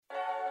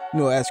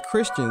As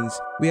Christians,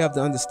 we have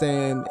to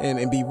understand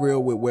and be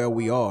real with where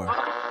we are.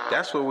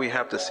 That's what we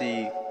have to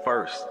see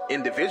first,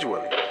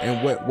 individually.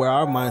 And where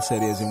our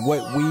mindset is and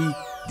what we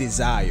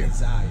desire.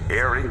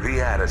 Airing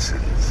the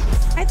Addisons.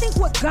 I think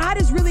what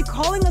God is really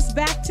calling us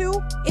back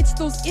to, it's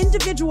those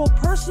individual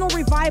personal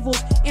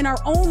revivals in our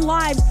own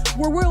lives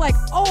where we're like,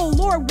 oh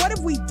Lord, what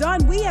have we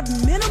done? We have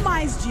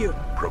minimized you.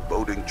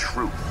 Promoting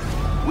truth,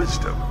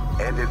 wisdom,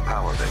 and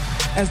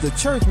empowerment. As the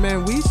church,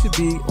 man, we should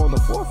be on the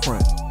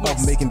forefront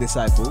of making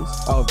disciples,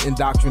 of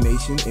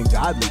indoctrination and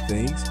godly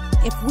things.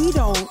 If we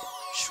don't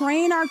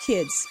train our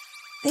kids,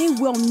 they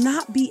will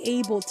not be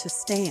able to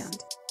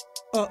stand.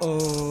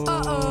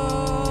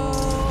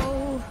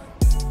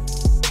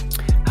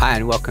 Hi,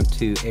 and welcome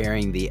to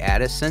Airing the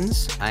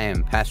Addisons. I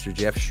am Pastor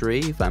Jeff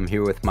Schreve. I'm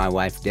here with my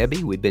wife,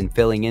 Debbie. We've been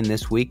filling in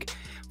this week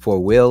for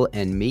Will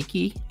and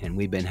Miki, and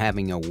we've been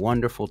having a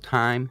wonderful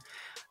time.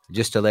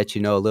 Just to let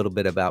you know a little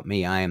bit about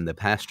me, I am the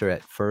pastor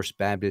at First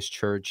Baptist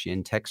Church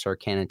in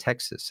Texarkana,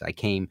 Texas. I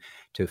came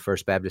to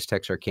First Baptist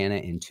Texarkana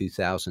in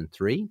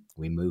 2003.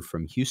 We moved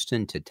from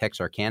Houston to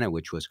Texarkana,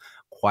 which was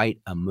quite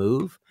a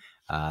move.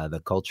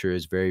 The culture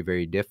is very,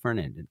 very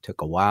different, and it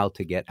took a while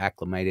to get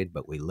acclimated,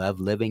 but we love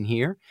living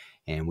here,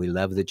 and we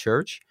love the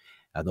church.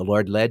 The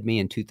Lord led me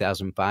in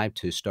 2005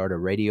 to start a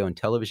radio and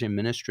television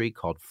ministry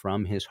called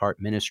From His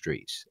Heart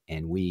Ministries,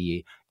 and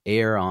we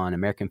air on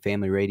American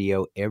Family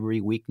Radio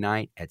every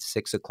weeknight at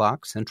 6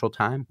 o'clock Central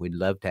Time. We'd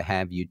love to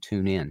have you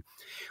tune in.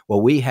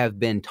 Well, we have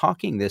been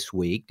talking this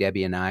week,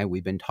 Debbie and I,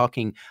 we've been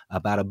talking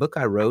about a book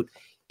I wrote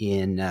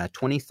in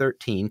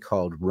 2013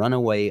 called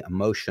Runaway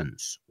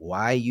Emotions,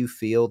 Why You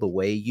Feel the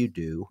Way You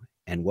Do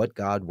and What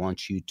God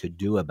Wants You to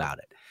Do About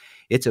It.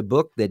 It's a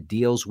book that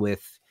deals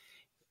with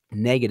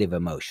negative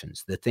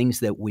emotions, the things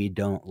that we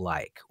don't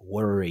like,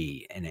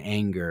 worry and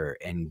anger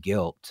and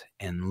guilt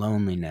and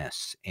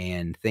loneliness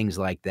and things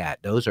like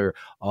that. Those are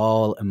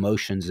all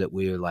emotions that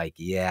we're like,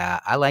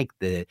 yeah, I like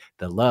the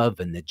love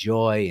and the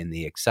joy and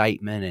the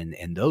excitement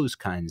and those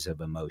kinds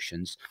of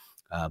emotions,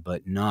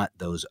 but not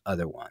those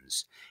other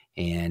ones.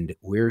 And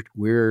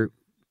we're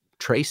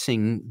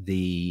tracing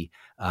the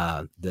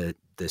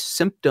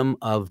symptom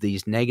of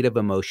these negative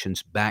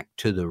emotions back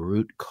to the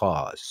root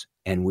cause.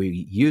 And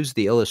we use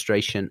the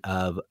illustration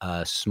of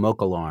a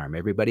smoke alarm.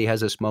 Everybody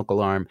has a smoke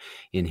alarm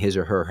in his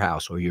or her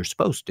house, or you're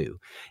supposed to.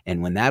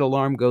 And when that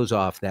alarm goes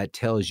off, that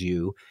tells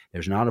you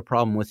there's not a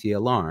problem with the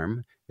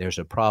alarm. There's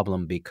a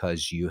problem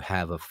because you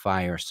have a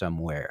fire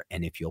somewhere.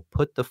 And if you'll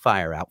put the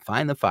fire out,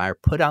 find the fire,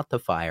 put out the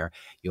fire,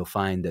 you'll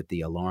find that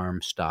the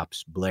alarm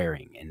stops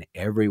blaring. And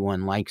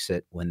everyone likes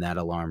it when that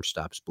alarm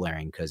stops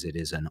blaring because it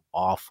is an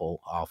awful,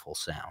 awful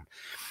sound.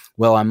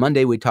 Well, on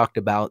Monday, we talked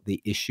about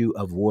the issue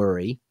of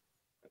worry.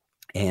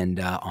 And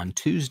on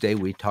Tuesday,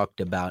 we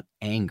talked about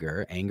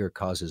anger. Anger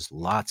causes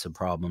lots of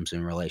problems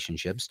in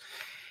relationships.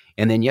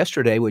 And then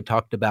yesterday, we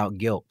talked about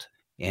guilt.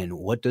 And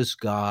what does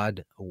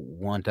God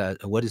want?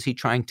 What is he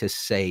trying to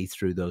say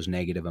through those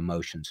negative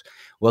emotions?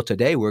 Well,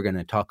 today we're going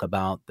to talk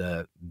about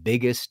the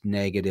biggest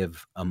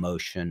negative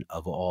emotion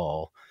of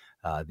all,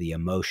 the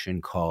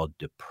emotion called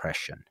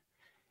depression.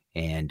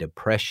 And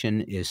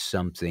depression is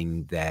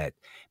something that,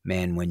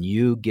 man, when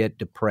you get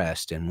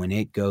depressed and when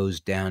it goes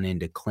down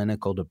into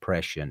clinical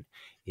depression,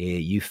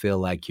 you feel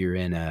like you're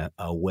in a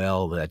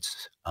well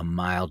that's a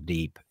mile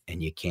deep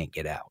and you can't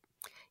get out.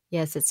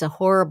 Yes, it's a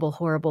horrible,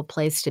 horrible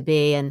place to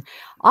be. And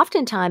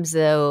oftentimes,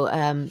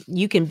 though,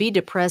 you can be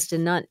depressed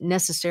and not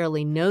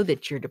necessarily know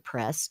that you're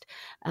depressed.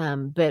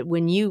 But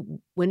when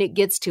it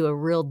gets to a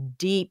real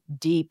deep,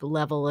 deep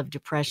level of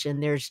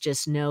depression, there's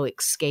just no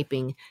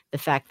escaping the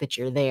fact that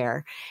you're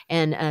there.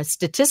 And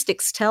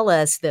statistics tell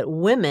us that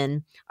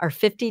women are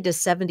 50 to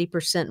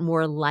 70%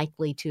 more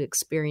likely to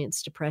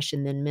experience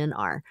depression than men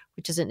are,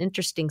 which is an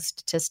interesting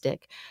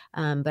statistic.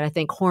 But I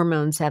think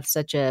hormones have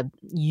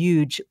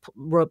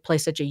play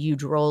such a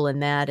huge role in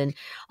that. And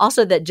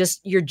also that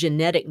just your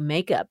genetic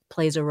makeup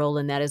plays a role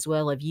in that as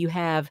well. If you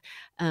have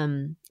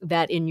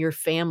that in your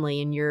family,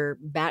 in your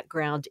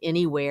background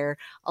anywhere,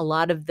 a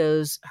lot of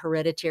those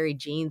hereditary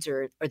genes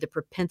or the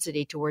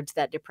propensity towards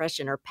that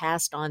depression are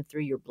passed on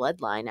through your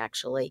bloodline,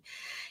 actually.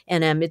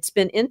 And it's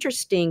been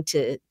interesting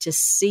to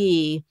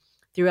see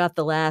throughout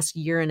the last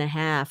year and a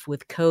half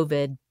with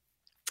COVID,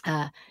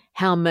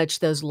 how much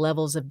those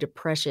levels of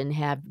depression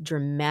have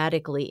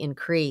dramatically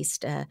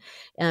increased.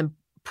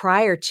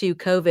 Prior to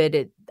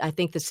COVID, I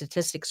think the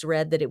statistics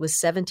read that it was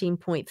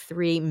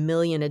 17.3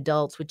 million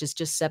adults, which is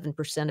just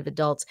 7% of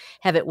adults,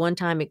 have at one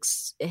time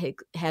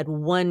had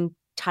one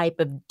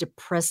type of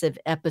depressive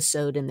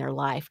episode in their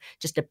life,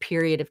 just a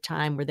period of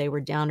time where they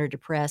were down or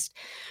depressed.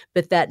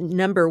 But that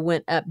number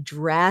went up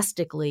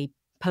drastically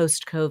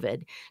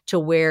post-COVID to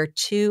where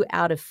 2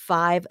 out of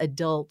 5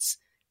 adults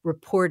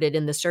reported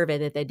in the survey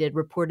that they did,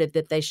 reported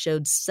that they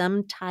showed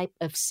some type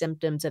of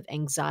symptoms of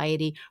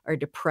anxiety or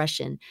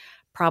depression,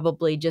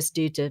 probably just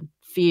due to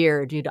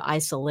fear, due to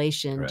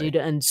isolation, due to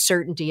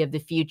uncertainty of the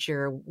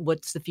future.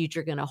 What's the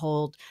future going to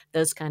hold?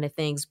 Those kind of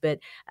things. But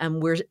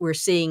we're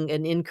seeing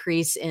an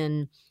increase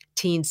in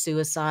teen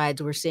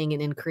suicides. We're seeing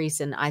an increase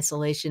in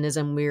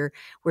isolationism.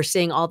 We're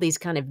seeing all these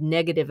kind of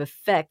negative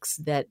effects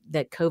that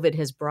COVID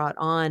has brought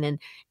on, and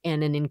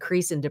an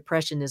increase in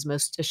depression is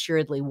most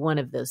assuredly one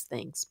of those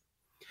things.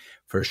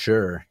 For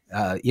sure.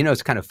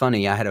 It's kind of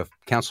funny. I had a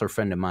counselor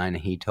friend of mine,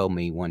 and he told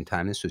me one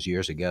time, this was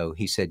years ago,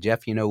 he said,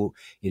 Jeff, it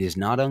is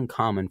not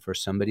uncommon for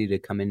somebody to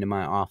come into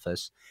my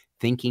office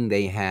thinking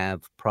they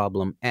have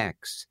problem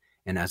X.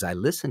 And as I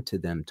listen to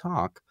them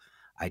talk,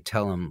 I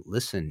tell them,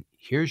 listen,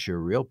 here's your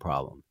real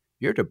problem.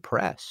 You're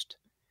depressed.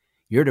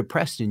 You're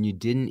depressed and you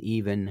didn't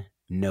even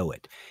know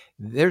it.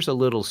 There's a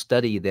little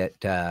study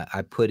that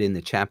I put in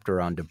the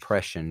chapter on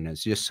depression.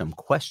 It's just some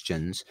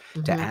questions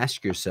to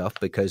ask yourself,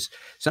 because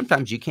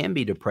sometimes you can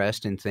be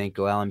depressed and think,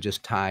 well, I'm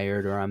just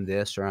tired, or I'm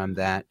this, or I'm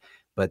that.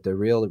 But the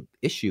real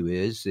issue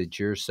is that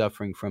you're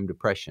suffering from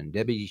depression.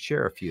 Debbie,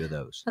 share a few of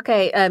those.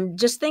 Okay,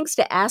 just things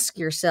to ask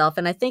yourself.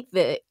 And I think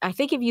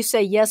if you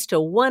say yes to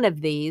one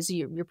of these,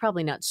 you're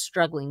probably not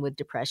struggling with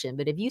depression.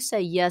 But if you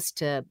say yes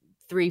to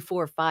 3,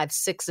 4, 5,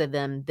 6 of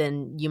them,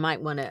 then you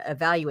might want to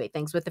evaluate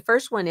things. But the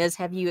first one is,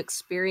 have you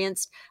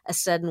experienced a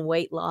sudden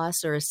weight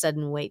loss or a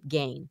sudden weight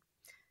gain?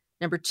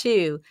 Number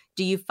 2,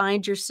 do you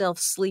find yourself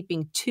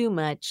sleeping too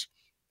much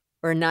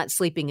or not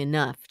sleeping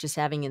enough, just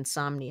having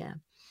insomnia?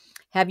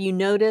 Have you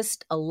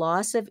noticed a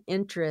loss of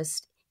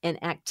interest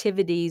in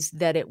activities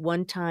that at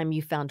one time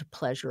you found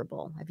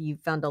pleasurable? Have you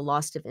found a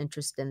loss of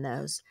interest in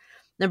those?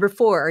 Number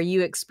 4, are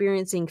you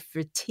experiencing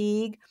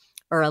fatigue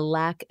or a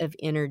lack of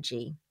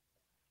energy?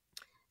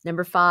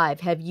 Number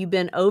 5, have you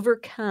been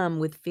overcome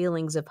with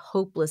feelings of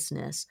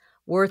hopelessness,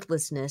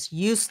 worthlessness,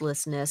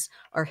 uselessness,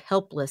 or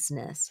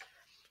helplessness?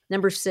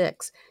 Number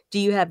 6, do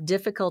you have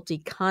difficulty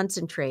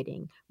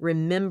concentrating,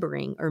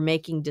 remembering, or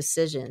making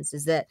decisions?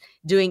 Is that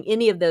doing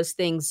any of those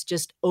things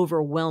just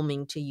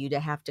overwhelming to you to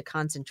have to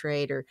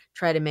concentrate or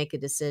try to make a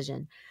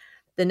decision?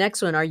 The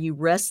next one, are you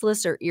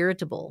restless or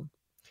irritable?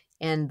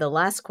 And the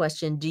last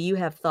question, do you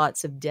have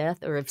thoughts of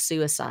death or of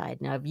suicide?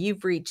 Now, if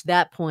you've reached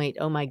that point,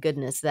 oh my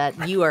goodness,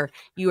 that you are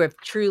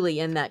truly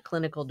in that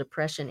clinical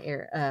depression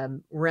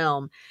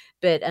realm.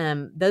 But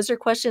those are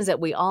questions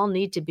that we all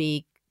need to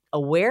be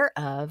aware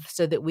of,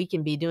 so that we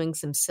can be doing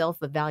some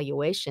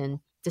self-evaluation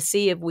to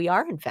see if we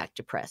are in fact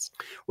depressed.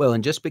 Well,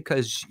 and just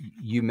because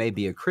you may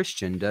be a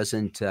Christian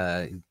doesn't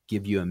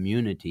give you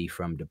immunity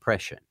from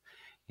depression.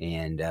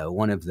 And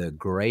one of the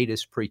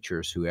greatest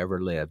preachers who ever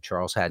lived,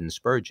 Charles Haddon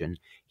Spurgeon,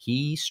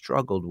 he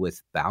struggled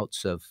with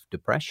bouts of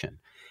depression.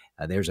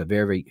 There's a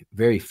very,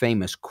 very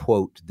famous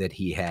quote that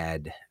he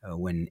had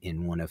when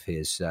in one of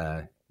his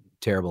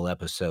terrible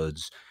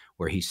episodes,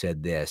 where he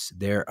said this: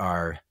 "There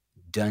are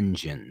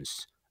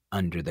dungeons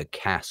under the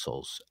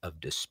castles of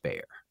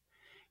despair."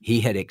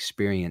 He had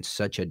experienced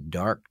such a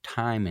dark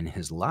time in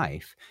his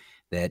life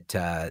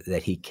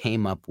that he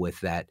came up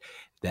with that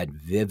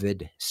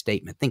vivid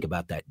statement. Think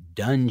about that: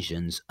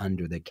 dungeons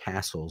under the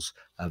castles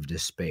of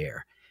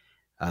despair.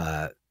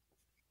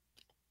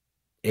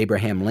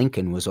 Abraham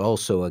Lincoln was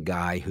also a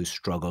guy who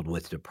struggled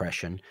with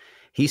depression.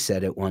 He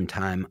said at one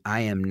time,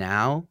 "I am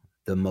now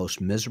the most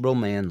miserable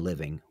man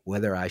living.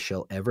 Whether I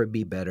shall ever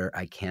be better,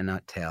 I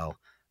cannot tell.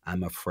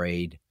 I'm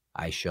afraid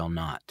I shall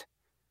not."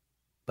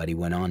 But he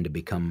went on to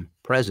become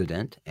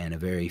president, and a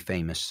very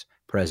famous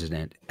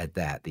president at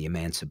that, the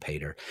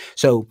emancipator.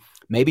 So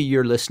maybe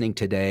you're listening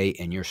today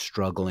and you're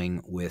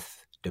struggling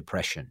with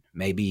depression.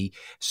 Maybe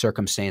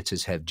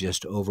circumstances have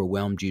just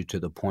overwhelmed you to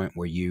the point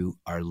where you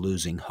are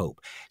losing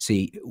hope.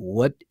 See,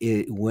 when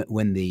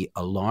the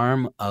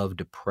alarm of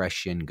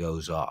depression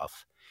goes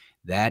off,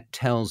 that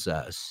tells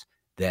us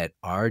that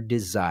our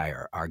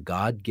desire, our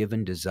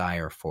God-given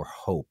desire for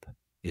hope,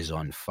 is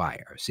on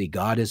fire. See,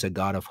 God is a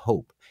God of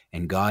hope,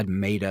 and God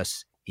made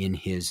us in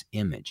his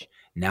image.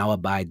 Now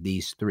abide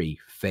these 3: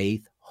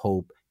 faith,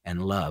 hope,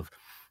 and love.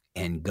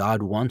 And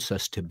God wants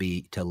us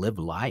to live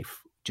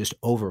life just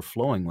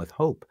overflowing with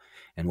hope.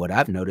 And what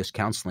I've noticed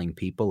counseling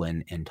people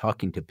and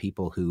talking to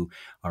people who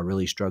are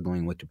really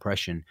struggling with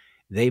depression,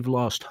 they've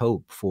lost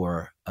hope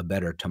for a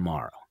better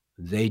tomorrow.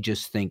 They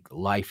just think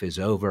life is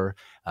over.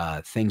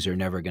 Things are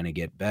never going to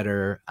get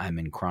better. I'm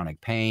in chronic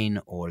pain,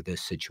 or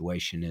this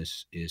situation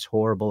is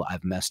horrible.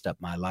 I've messed up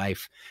my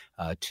life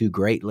too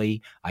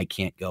greatly. I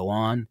can't go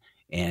on.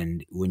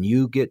 And when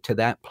you get to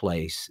that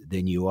place,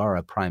 then you are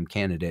a prime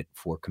candidate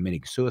for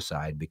committing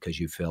suicide, because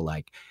you feel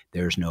like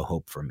there's no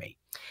hope for me.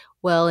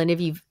 Well, and if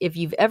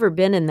you've ever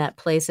been in that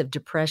place of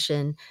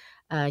depression,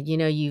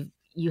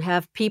 you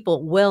have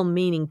people,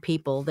 well-meaning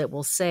people, that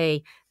will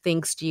say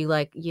things to you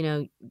like,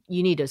 you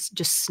need to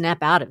just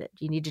snap out of it.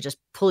 You need to just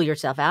pull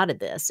yourself out of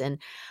this. And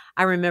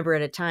I remember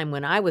at a time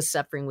when I was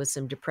suffering with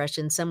some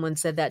depression, someone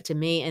said that to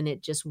me, and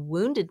it just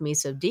wounded me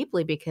so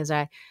deeply, because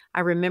I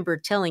remember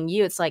telling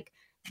you, it's like,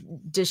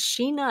 does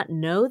she not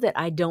know that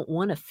I don't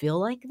want to feel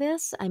like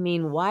this? I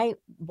mean, why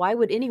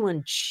would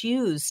anyone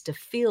choose to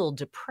feel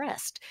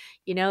depressed?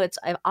 It's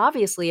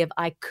obviously, if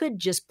I could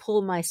just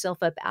pull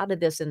myself up out of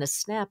this in a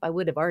snap, I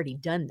would have already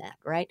done that,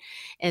 right?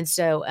 And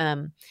so,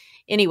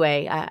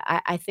 anyway,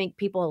 I think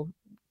people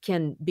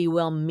can be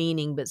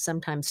well-meaning, but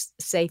sometimes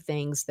say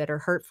things that are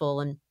hurtful.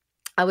 And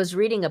I was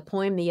reading a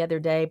poem the other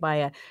day by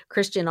a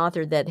Christian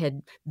author that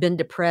had been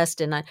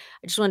depressed, and I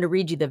just wanted to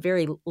read you the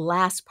very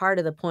last part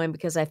of the poem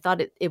because I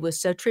thought it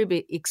was so true,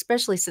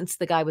 especially since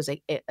the guy was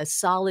a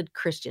solid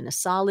Christian, a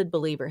solid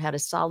believer, had a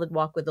solid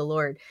walk with the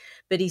Lord.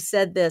 But he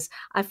said this: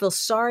 "I feel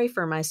sorry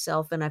for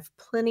myself, and I've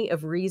plenty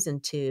of reason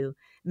to.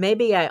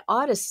 Maybe I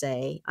ought to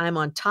say I'm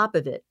on top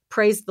of it.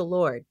 Praise the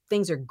Lord.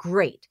 Things are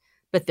great,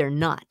 but they're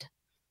not.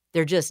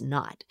 They're just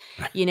not,"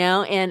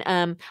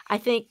 and I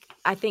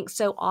think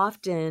so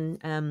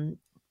often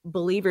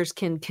believers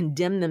can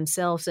condemn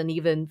themselves and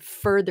even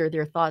further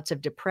their thoughts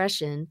of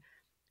depression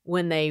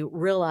when they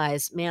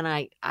realize, man,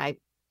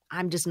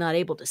 I'm just not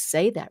able to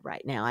say that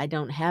right now. I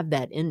don't have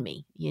that in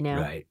me,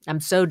 Right.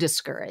 I'm so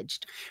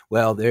discouraged.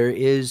 Well, there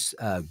is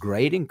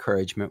great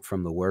encouragement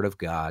from the Word of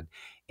God,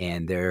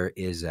 and there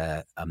is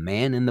a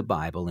man in the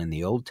Bible, in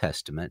the Old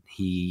Testament.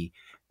 He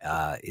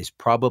is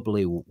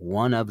probably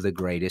one of the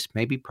greatest,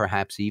 maybe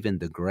perhaps even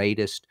the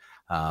greatest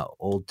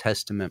Old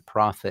Testament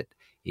prophet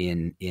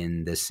in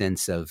the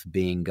sense of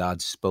being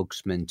God's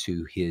spokesman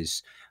to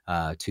his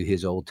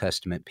Old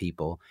Testament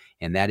people,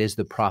 and that is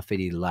the prophet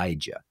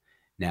Elijah.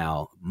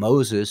 Now,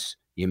 Moses,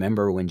 you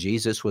remember when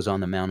Jesus was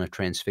on the Mount of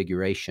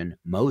Transfiguration,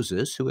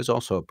 Moses, who is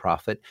also a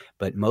prophet,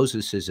 but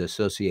Moses is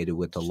associated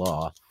with the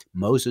law,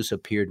 Moses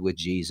appeared with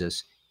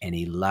Jesus, and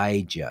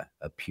Elijah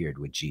appeared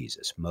with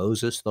Jesus.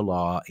 Moses, the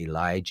law,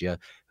 Elijah,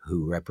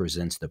 who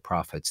represents the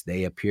prophets,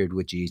 they appeared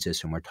with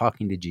Jesus and were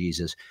talking to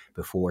Jesus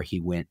before he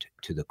went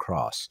to the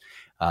cross.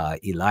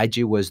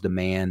 Elijah was the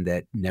man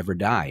that never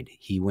died.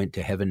 He went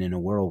to heaven in a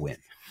whirlwind.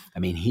 I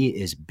mean, he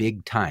is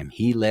big time.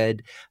 He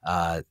led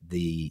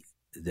the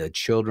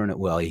children.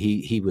 Well,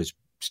 he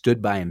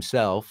stood by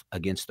himself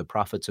against the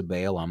prophets of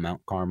Baal on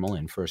Mount Carmel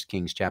in 1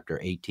 Kings chapter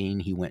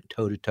 18. He went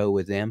toe-to-toe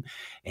with them,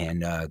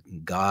 and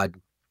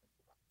God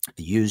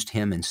used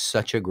him in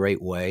such a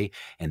great way,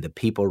 and the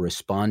people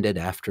responded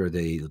after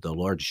the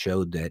Lord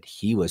showed that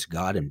he was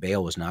God and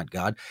Baal was not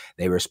God.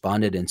 They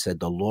responded and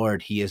said, "The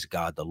Lord, he is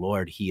God. The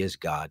Lord, he is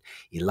God."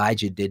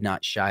 Elijah did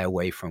not shy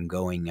away from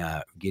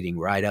getting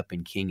right up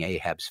in King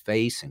Ahab's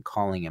face and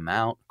calling him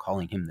out,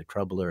 calling him the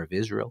troubler of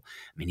Israel.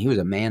 I mean, he was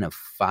a man of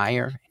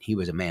fire. He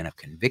was a man of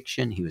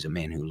conviction. He was a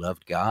man who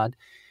loved God.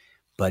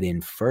 But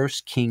in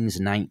 1 Kings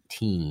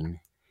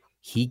 19,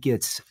 he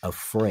gets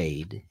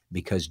afraid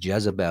because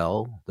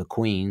Jezebel, the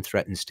queen,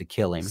 threatens to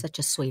kill him. Such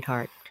a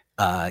sweetheart.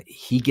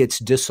 He gets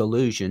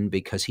disillusioned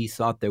because he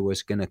thought there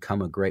was going to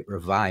come a great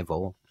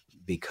revival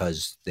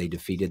because they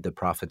defeated the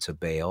prophets of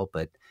Baal,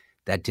 but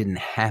that didn't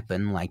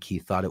happen like he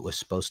thought it was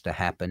supposed to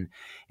happen.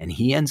 And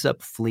he ends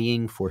up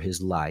fleeing for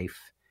his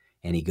life,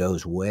 and he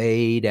goes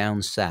way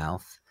down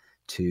south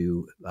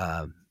to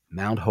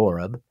Mount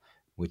Horeb,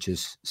 which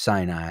is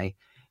Sinai,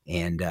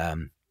 and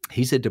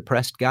he's a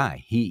depressed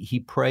guy. He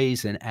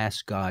prays and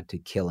asks God to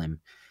kill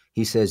him.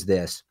 He says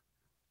this,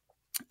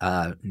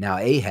 now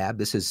Ahab,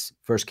 this is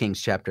 1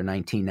 Kings chapter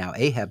 19, now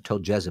Ahab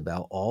told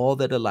Jezebel all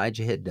that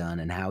Elijah had done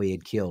and how he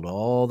had killed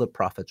all the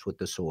prophets with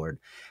the sword.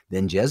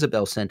 Then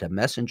Jezebel sent a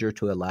messenger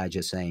to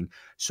Elijah saying,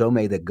 "So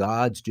may the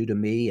gods do to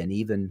me, and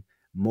even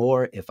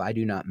more if I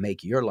do not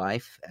make your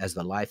life as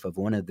the life of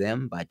one of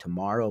them by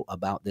tomorrow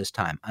about this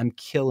time. I'm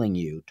killing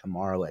you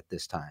tomorrow at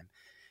this time."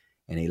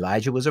 And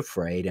Elijah was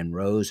afraid and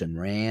rose and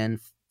ran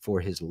for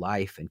his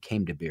life and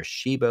came to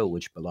Beersheba,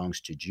 which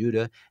belongs to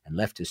Judah, and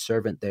left his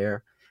servant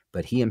there.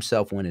 But he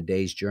himself went a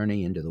day's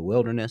journey into the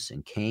wilderness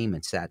and came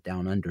and sat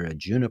down under a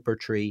juniper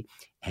tree,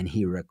 and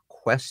he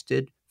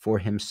requested for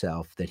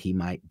himself that he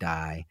might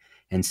die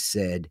and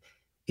said,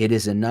 "It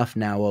is enough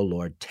now, O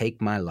Lord,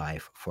 take my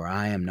life, for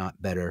I am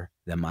not better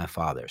than my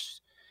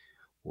fathers."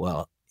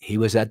 Well, he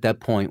was at that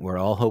point where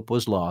all hope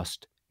was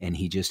lost, and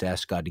he just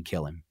asked God to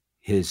kill him.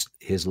 His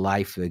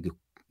life,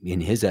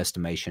 in his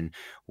estimation,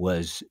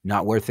 was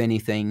not worth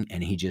anything,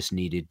 and he just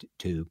needed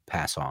to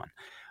pass on.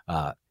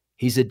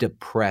 He's a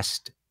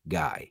depressed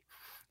guy.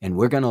 And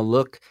we're going to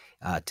look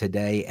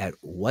today at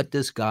what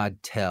does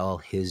God tell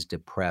his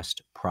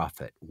depressed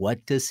prophet?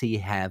 What does he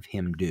have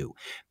him do?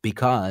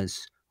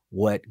 Because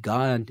what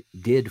God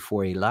did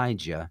for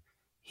Elijah,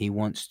 he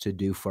wants to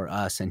do for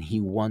us, and he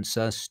wants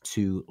us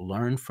to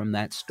learn from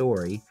that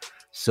story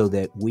so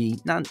that we,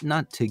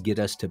 not to get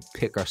us to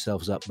pick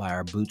ourselves up by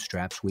our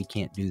bootstraps, we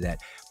can't do that,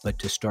 but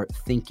to start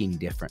thinking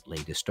differently,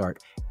 to start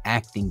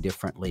acting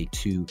differently,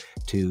 to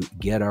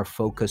get our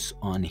focus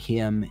on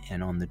him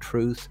and on the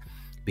truth,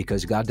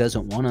 because God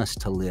doesn't want us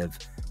to live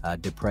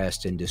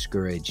depressed and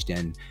discouraged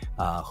and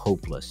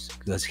hopeless,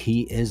 because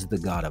he is the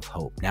God of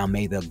hope. Now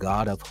may the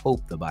God of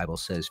hope, the Bible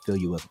says, fill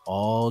you with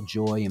all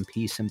joy and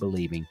peace in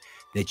believing,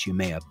 that you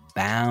may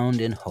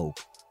abound in hope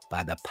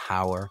by the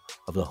power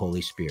of the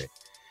Holy Spirit.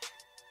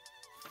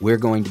 We're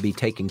going to be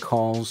taking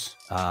calls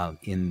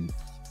in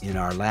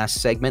our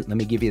last segment. Let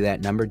me give you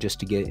that number just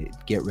to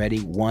get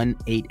ready.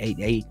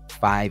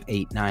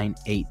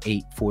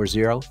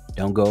 1-888-589-8840.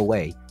 Don't go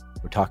away.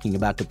 We're talking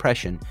about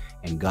depression,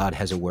 and God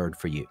has a word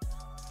for you.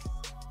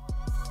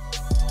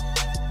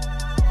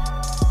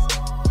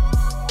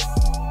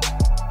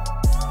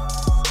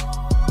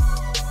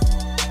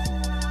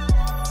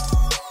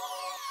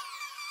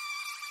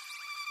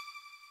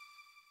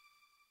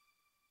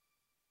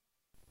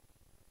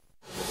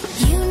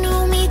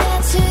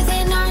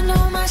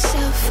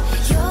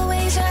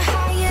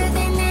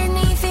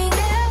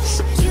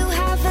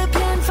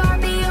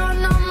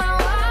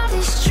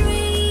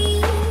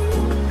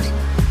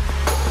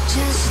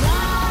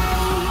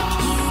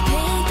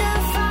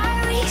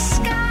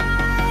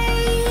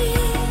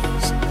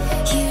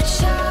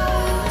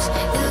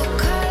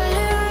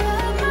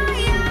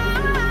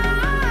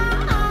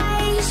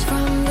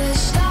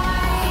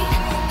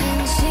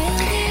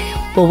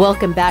 Well,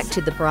 welcome back to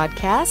the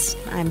broadcast.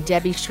 I'm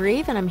Debbie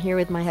Schreve, and I'm here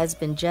with my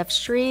husband, Jeff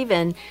Schreve,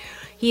 and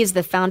he is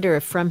the founder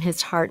of From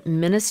His Heart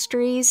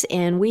Ministries.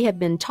 And we have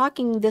been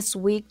talking this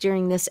week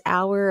during this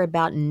hour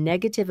about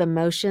negative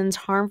emotions,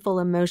 harmful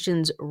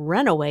emotions,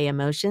 runaway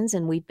emotions,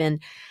 and we've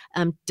been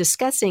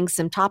discussing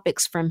some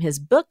topics from his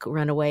book,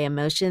 Runaway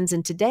Emotions.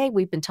 And today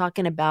we've been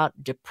talking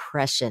about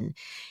depression.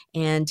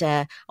 And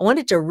I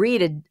wanted to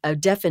read a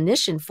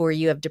definition for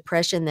you of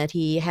depression that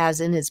he has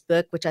in his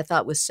book, which I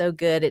thought was so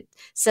good. It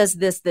says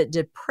this, that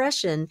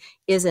depression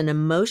is an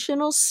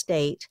emotional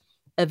state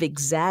of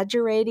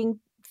exaggerating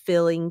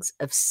feelings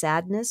of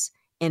sadness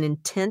and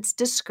intense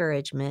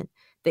discouragement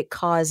that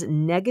cause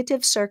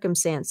negative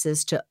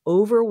circumstances to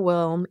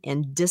overwhelm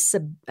and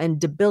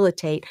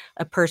debilitate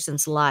a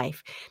person's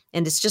life.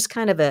 And it's just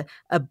kind of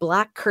a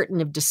black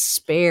curtain of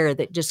despair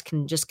that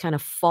can kind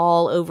of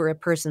fall over a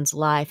person's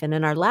life. And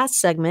in our last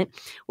segment,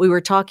 we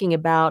were talking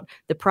about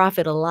the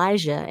prophet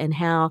Elijah and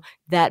how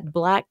that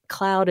black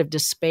cloud of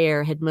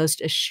despair had most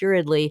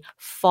assuredly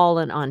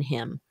fallen on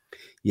him.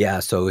 Yeah,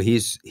 so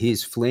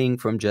he's fleeing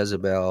from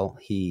Jezebel.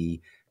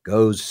 He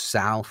goes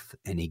south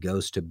and he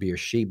goes to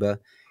Beersheba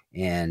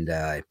and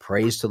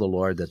prays to the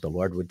Lord that the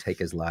Lord would take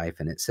his life.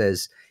 And it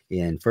says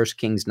in 1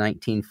 Kings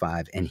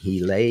 19:5, and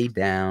he lay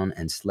down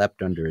and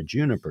slept under a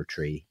juniper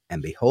tree,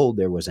 and behold,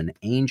 there was an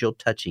angel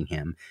touching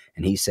him,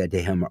 and he said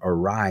to him,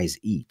 arise,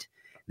 eat.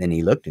 Then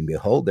he looked, and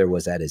behold, there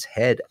was at his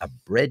head a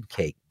bread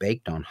cake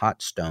baked on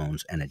hot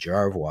stones and a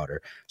jar of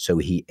water. So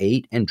he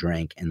ate and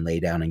drank and lay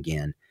down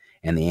again.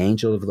 And the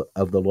angel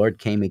of the Lord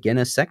came again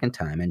a second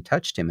time and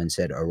touched him and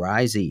said,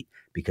 arise, eat,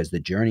 because the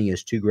journey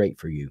is too great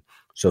for you.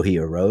 So he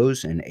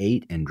arose and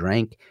ate and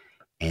drank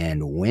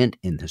and went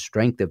in the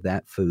strength of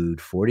that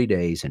food 40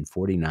 days and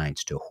 40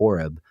 nights to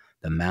Horeb,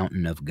 the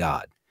mountain of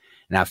God.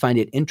 And I find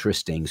it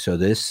interesting. So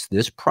this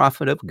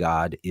prophet of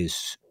God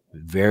is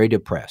very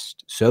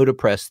depressed, so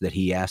depressed that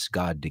he asked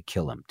God to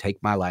kill him.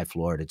 Take my life,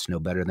 Lord. It's no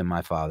better than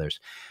my father's.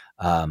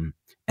 And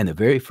the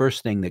very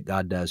first thing that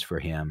God does for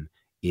him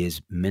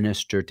is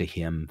minister to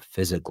him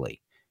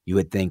physically. You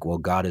would think, well,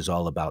 God is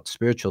all about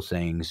spiritual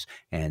things,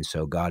 and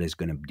so God is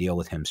going to deal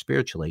with him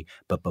spiritually.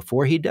 But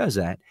before he does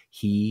that,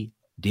 he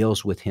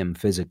deals with him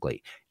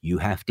physically. You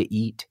have to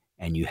eat,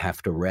 and you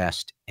have to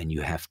rest, and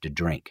you have to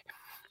drink.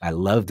 I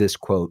love this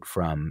quote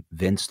from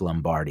Vince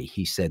Lombardi.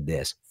 He said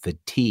this,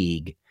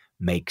 fatigue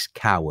makes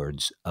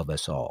cowards of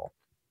us all.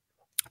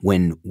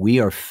 When we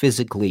are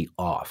physically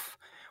off,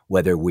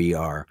 whether we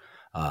are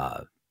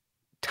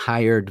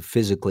tired,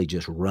 physically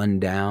just run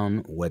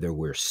down, whether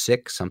we're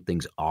sick,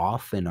 something's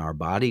off in our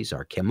bodies,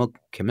 our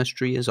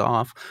chemistry is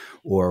off,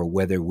 or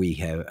whether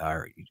we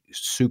are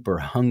super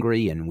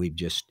hungry and we've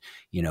just,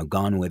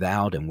 gone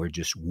without and we're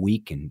just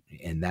weak and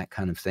that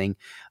kind of thing.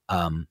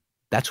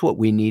 That's what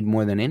we need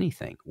more than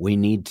anything. We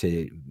need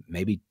to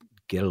maybe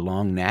get a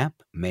long nap,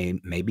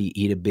 maybe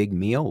eat a big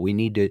meal. We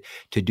need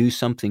to do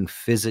something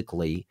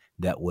physically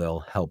that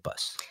will help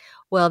us.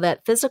 Well,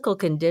 that physical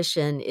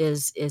condition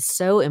is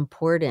so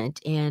important.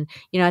 And,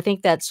 I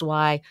think that's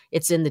why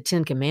it's in the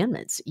 10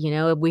 Commandments.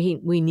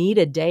 We need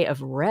a day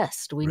of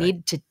rest.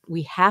 We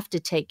have to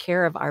take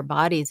care of our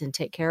bodies and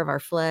take care of our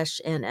flesh.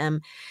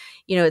 And,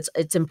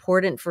 it's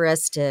important for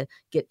us to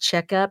get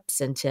checkups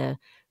and to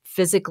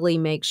physically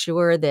make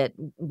sure that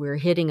we're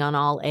hitting on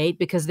all 8,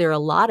 because there are a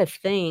lot of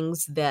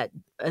things that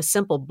a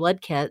simple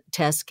blood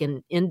test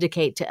can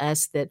indicate to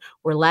us that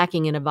we're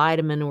lacking in a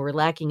vitamin or we're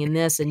lacking in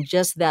this, and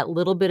just that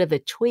little bit of a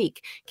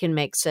tweak can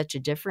make such a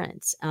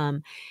difference.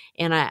 And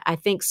I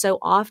think so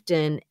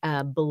often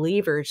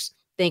believers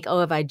think,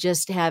 oh, if I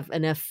just have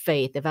enough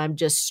faith, if I'm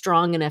just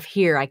strong enough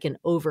here, I can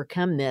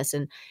overcome this.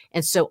 And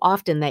so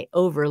often they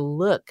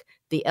overlook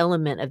the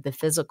element of the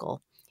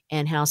physical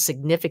and how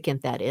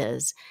significant that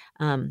is.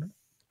 And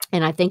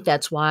I think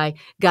that's why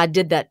God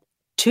did that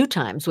 2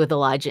 times with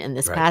Elijah in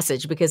this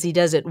passage, because he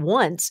does it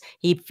once.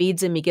 He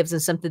feeds him, he gives him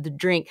something to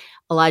drink.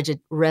 Elijah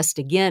rests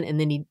again, and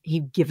then he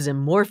gives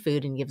him more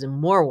food and gives him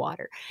more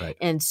water. Right.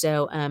 And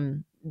so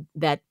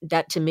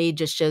that to me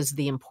just shows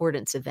the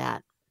importance of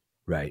that.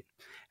 Right.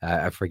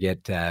 I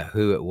forget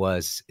who it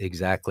was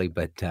exactly,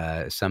 but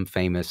some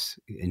famous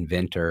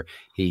inventor,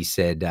 he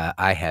said,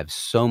 I have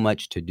so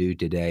much to do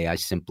today, I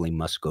simply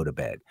must go to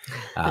bed.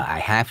 I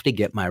have to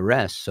get my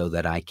rest so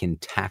that I can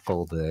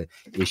tackle the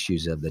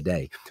issues of the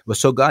day. Well,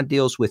 so God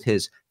deals with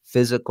his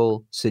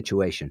physical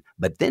situation.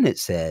 But then it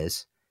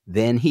says,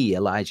 then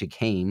Elijah,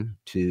 came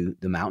to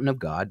the mountain of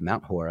God,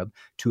 Mount Horeb,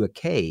 to a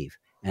cave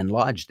and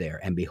lodged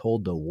there. And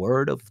behold, the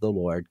word of the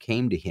Lord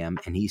came to him,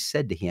 and he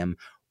said to him,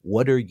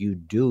 what are you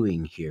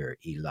doing here,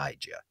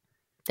 Elijah?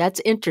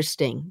 That's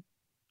interesting,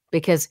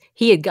 because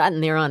he had gotten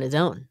there on his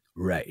own.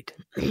 Right.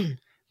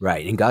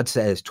 Right. And God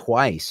says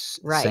twice,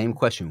 same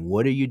question,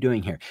 what are you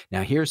doing here?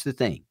 Now, here's the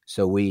thing.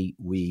 So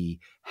we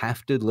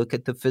have to look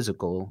at the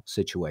physical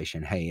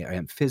situation. Hey,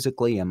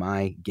 physically, am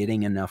I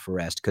getting enough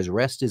rest? Because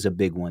rest is a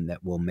big one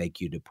that will make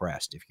you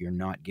depressed if you're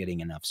not getting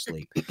enough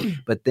sleep.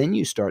 But then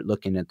you start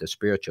looking at the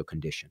spiritual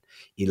condition.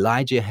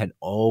 Elijah had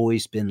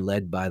always been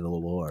led by the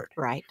Lord.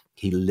 Right.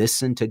 He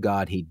listened to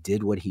God. He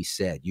did what he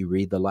said. You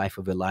read the life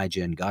of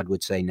Elijah, and God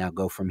would say, now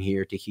go from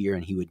here to here,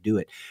 and he would do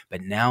it.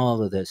 But now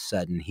all of a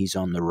sudden, he's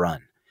on the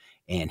run.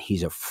 And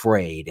he's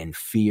afraid, and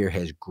fear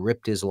has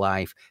gripped his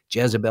life.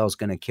 Jezebel's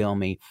going to kill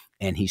me.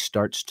 And he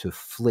starts to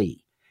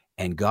flee.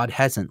 And God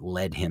hasn't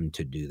led him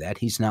to do that.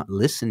 He's not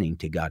listening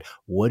to God.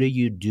 What are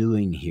you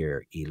doing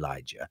here,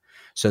 Elijah?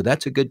 So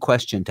that's a good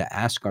question to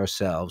ask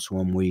ourselves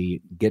when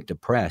we get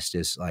depressed,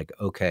 is like,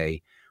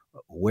 okay,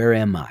 where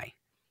am I?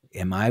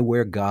 Am I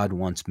where God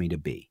wants me to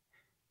be?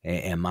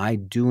 Am I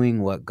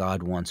doing what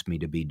God wants me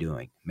to be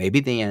doing?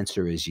 Maybe the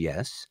answer is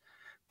yes.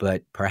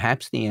 But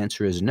perhaps the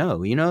answer is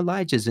no.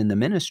 Elijah's in the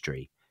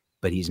ministry,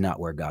 but he's not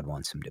where God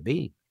wants him to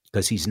be,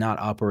 because he's not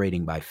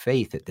operating by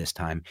faith at this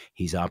time.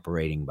 He's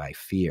operating by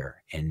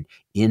fear and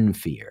in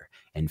fear.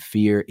 And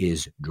fear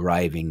is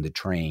driving the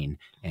train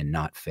and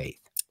not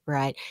faith.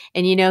 Right.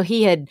 And,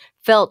 he had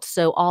felt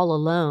so all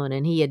alone,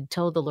 and he had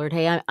told the Lord,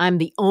 hey, I'm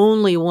the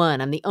only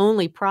one. I'm the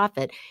only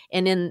prophet.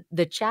 And in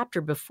the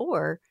chapter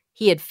before,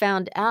 he had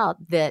found out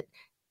that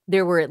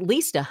there were at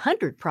least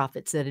 100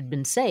 prophets that had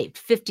been saved,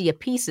 50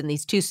 apiece in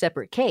these two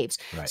separate caves.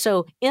 Right.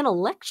 So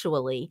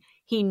intellectually,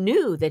 he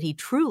knew that he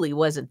truly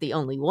wasn't the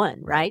only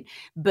one, right?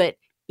 But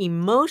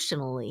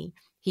emotionally,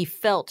 he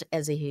felt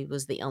as if he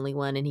was the only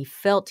one, and he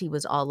felt he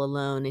was all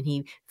alone, and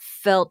he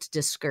felt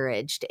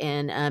discouraged.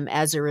 And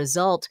as a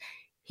result,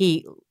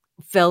 he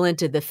fell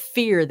into the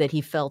fear that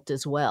he felt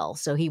as well.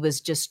 So he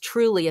was just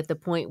truly at the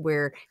point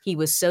where he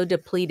was so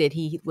depleted,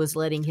 he was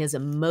letting his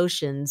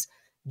emotions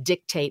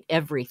dictate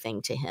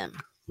everything to him.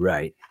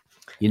 Right.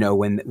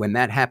 When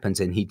that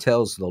happens, and he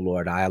tells the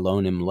Lord, I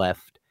alone am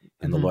left.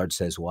 And the Lord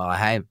says,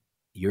 well,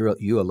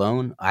 you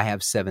alone? I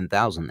have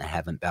 7,000 that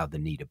haven't bowed the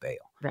knee to Baal.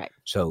 Right.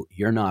 So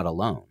you're not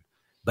alone.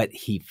 But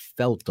he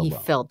felt alone. He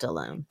felt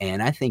alone.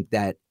 And I think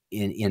that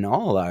in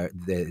all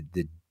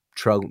the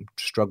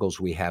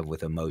struggles we have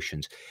with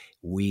emotions,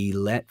 we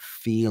let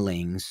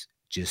feelings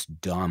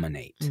just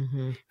dominate.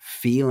 Mm-hmm.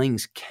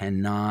 Feelings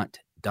cannot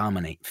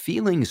dominate.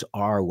 Feelings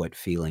are what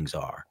feelings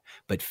are,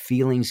 but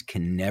feelings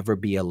can never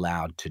be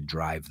allowed to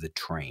drive the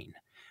train.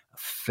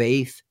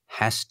 Faith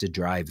has to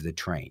drive the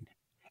train.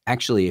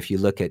 Actually, if you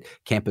look at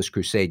Campus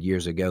Crusade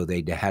years ago,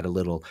 they had a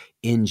little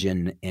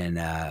engine and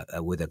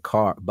with a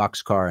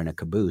boxcar and a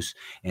caboose,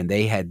 and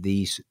they had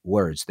these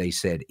words. They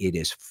said, it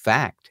is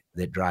fact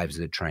that drives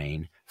the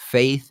train,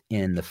 faith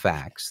in the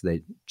facts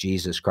that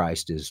Jesus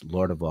Christ is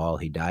Lord of all.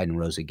 He died and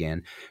rose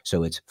again.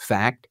 So it's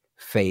fact,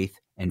 faith,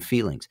 and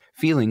feelings.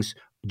 Feelings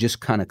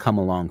just kind of come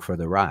along for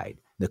the ride.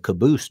 The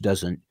caboose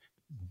doesn't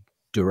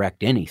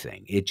direct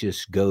anything. It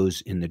just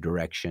goes in the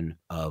direction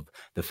of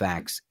the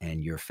facts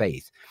and your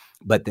faith.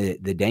 But the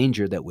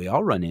danger that we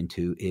all run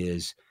into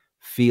is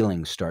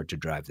feelings start to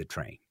drive the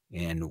train.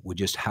 And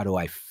how do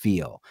I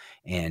feel?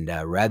 And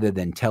rather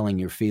than telling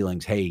your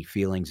feelings, hey,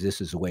 feelings,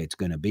 this is the way it's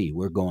going to be,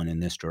 we're going in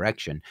this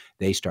direction,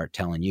 they start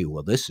telling you,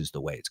 well, this is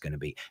the way it's going to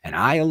be. And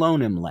I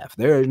alone am left.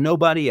 There is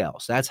nobody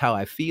else. That's how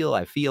I feel.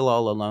 I feel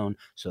all alone.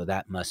 So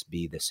that must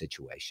be the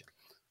situation.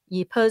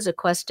 You pose a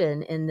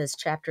question in this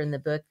chapter in the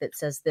book that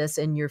says this: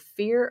 in your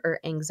fear or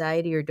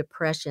anxiety or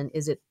depression,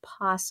 is it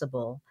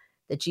possible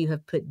that you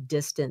have put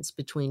distance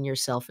between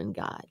yourself and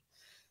God?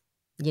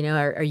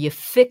 Are you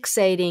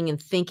fixating and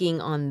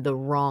thinking on the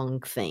wrong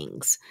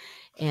things?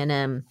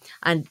 And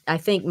I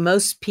think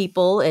most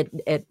people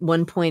at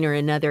one point or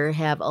another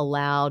have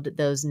allowed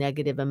those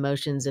negative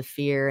emotions of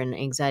fear and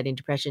anxiety and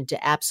depression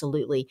to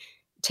absolutely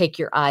take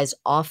your eyes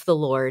off the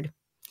Lord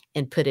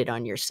and put it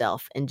on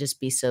yourself and just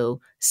be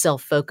so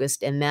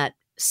self-focused. And that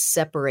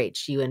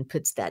separates you and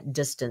puts that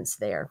distance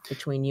there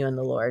between you and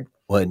the Lord.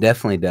 Well, it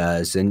definitely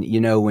does. And,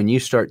 when you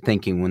start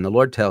thinking, when the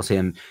Lord tells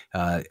him,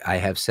 I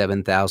have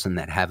 7,000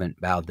 that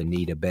haven't bowed the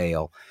knee to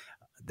Baal,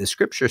 the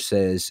scripture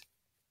says,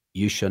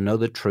 you shall know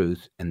the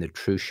truth, and the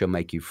truth shall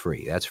make you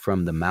free. That's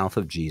from the mouth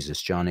of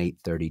Jesus, John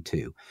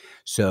 8:32.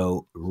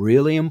 So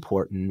really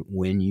important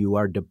when you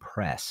are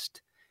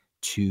depressed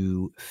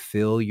to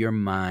fill your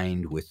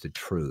mind with the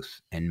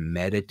truth and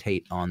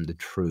meditate on the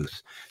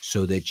truth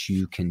so that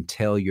you can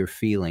tell your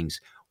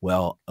feelings,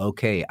 well,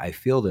 okay, I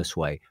feel this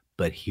way,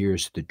 but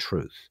here's the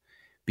truth.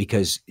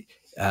 Because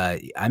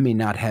I may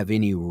not have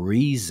any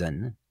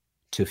reason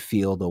to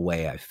feel the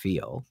way I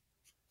feel.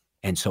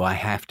 And so I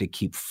have to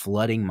keep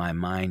flooding my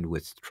mind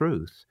with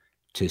truth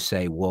to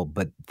say, well,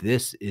 but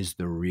this is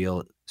the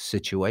real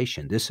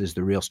situation. This is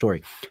the real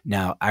story.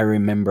 Now, I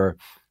remember,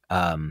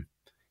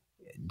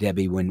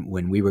 Debbie,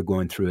 when we were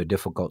going through a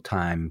difficult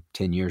time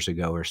 10 years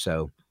ago or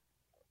so,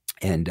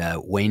 and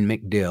Wayne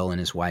McDill and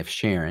his wife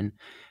Sharon,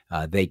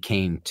 they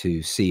came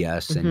to see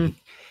us. Mm-hmm.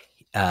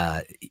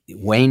 And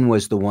Wayne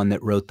was the one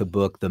that wrote the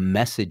book, The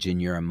Message in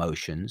Your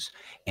Emotions.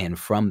 And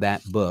from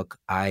that book,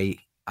 I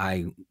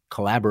I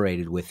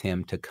collaborated with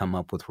him to come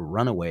up with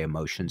runaway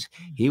emotions.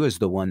 He was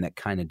the one that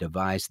kind of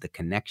devised the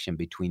connection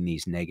between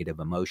these negative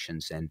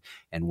emotions and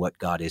what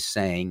God is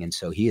saying. And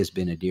so he has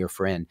been a dear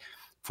friend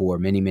for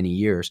many, many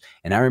years.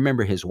 And I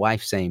remember his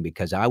wife saying,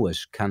 because I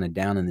was kind of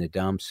down in the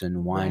dumps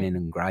and whining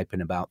and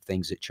griping about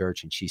things at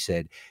church. And she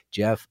said,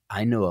 Jeff,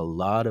 I know a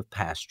lot of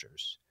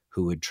pastors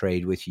who would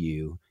trade with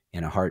you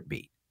in a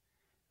heartbeat.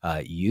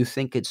 You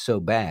think it's so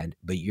bad,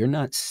 but you're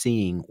not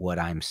seeing what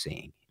I'm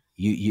seeing.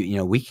 You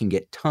know, we can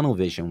get tunnel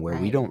vision where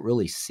we don't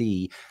really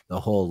see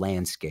the whole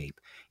landscape.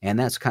 And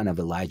that's kind of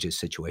Elijah's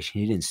situation.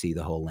 He didn't see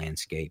the whole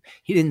landscape.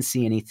 He didn't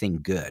see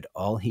anything good.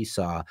 All he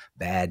saw,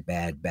 bad,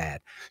 bad,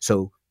 bad.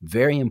 So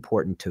very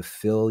important to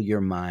fill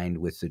your mind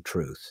with the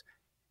truth.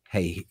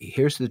 Hey,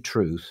 here's the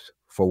truth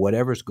for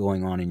whatever's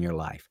going on in your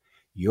life.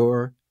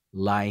 Your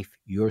life,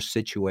 your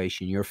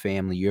situation, your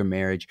family, your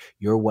marriage,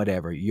 your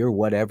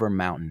whatever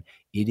mountain,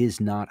 it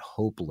is not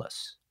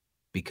hopeless,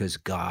 because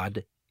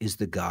God is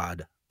the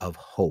God of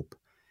hope.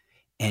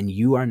 And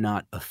you are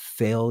not a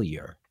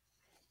failure,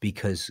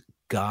 because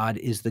God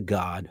is the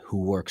God who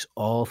works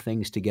all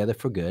things together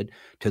for good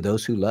to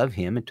those who love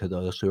him and to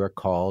those who are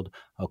called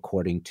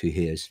according to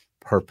his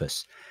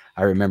purpose.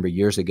 I remember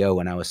years ago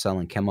when I was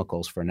selling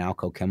chemicals for an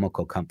alco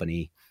chemical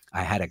company,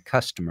 I had a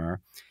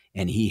customer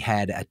and he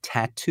had a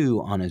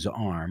tattoo on his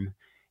arm,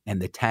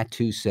 and the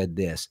tattoo said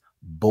this: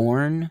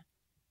 born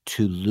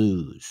to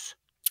lose.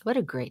 What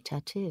a great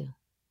tattoo.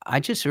 I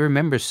just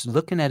remember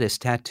looking at his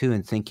tattoo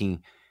and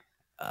thinking,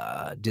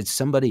 did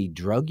somebody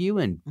drug you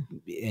and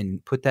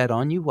put that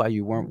on you while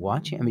you weren't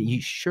watching? I mean,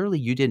 surely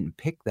you didn't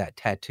pick that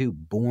tattoo,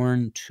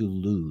 born to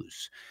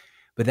lose.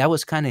 But that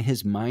was kind of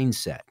his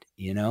mindset,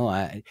 you know.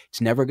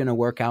 It's never going to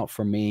work out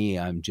for me.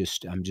 I'm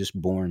just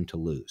born to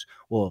lose.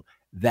 Well,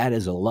 that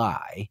is a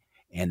lie,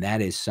 and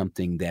that is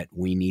something that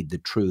we need the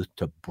truth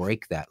to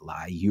break that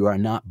lie. You are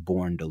not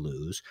born to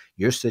lose.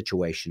 Your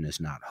situation is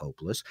not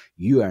hopeless.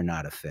 You are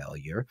not a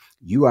failure.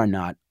 You are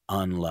not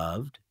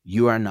unloved.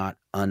 You are not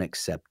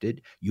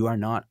unaccepted. You are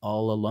not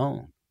all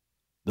alone.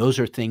 Those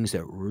are things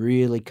that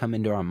really come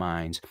into our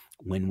minds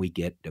when we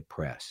get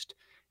depressed.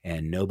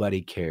 And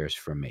nobody cares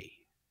for me.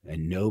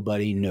 And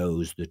nobody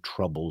knows the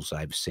troubles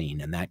I've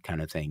seen and that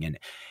kind of thing.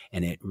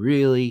 And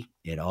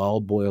it all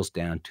boils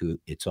down to,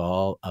 it's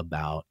all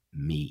about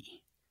me.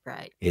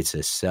 Right. It's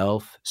a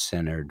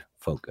self-centered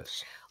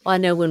focus. Well, I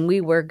know when we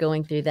were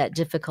going through that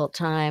difficult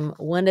time,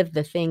 one of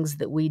the things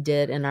that we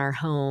did in our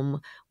home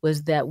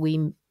was that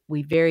we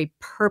very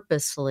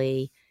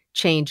purposely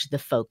changed the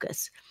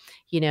focus.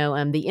 You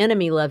know, the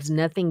enemy loves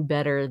nothing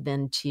better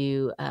than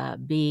to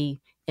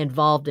be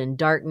involved in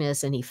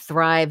darkness, and he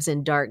thrives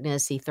in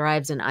darkness. He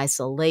thrives in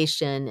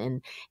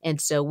isolation.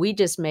 And so we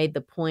just made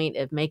the point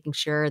of making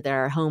sure that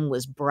our home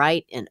was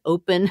bright and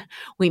open.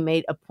 We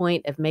made a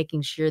point of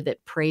making sure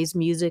that praise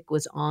music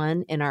was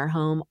on in our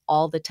home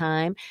all the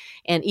time.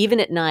 And even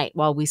at night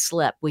while we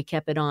slept, we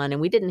kept it on, and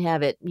we didn't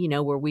have it, you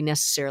know, where we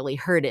necessarily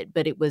heard it,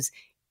 but it was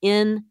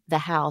in the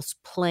house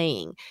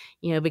playing,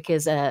 you know,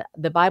 because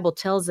the Bible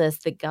tells us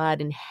that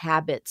God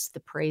inhabits the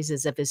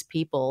praises of his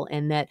people,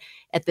 and that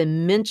at the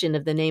mention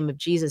of the name of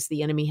Jesus,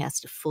 the enemy has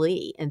to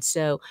flee. And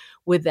so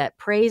with that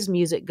praise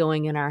music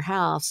going in our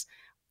house,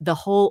 the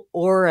whole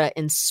aura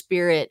and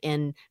spirit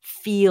and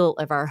feel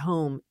of our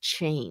home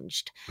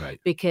changed, right?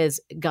 Because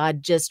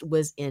God just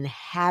was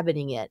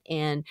inhabiting it.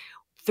 And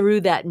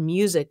through that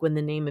music, when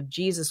the name of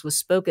Jesus was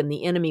spoken,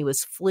 the enemy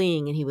was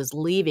fleeing and he was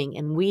leaving.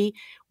 And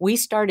we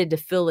started to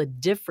feel a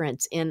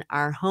difference in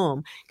our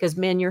home, because,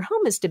 man, your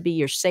home is to be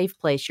your safe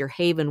place, your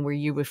haven, where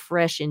you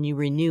refresh and you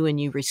renew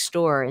and you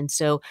restore. And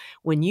so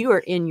when you are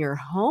in your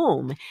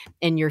home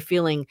and you're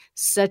feeling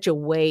such a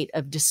weight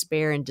of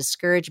despair and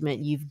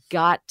discouragement, you've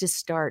got to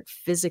start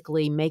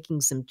physically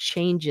making some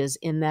changes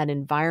in that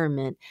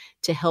environment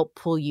to help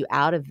pull you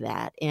out of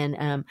that.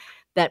 And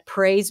that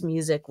praise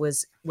music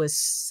was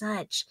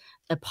such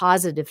a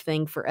positive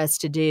thing for us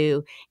to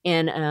do.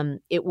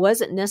 And it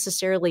wasn't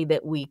necessarily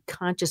that we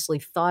consciously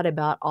thought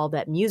about all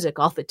that music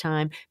all the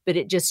time, but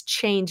it just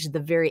changed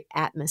the very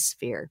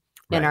atmosphere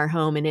in our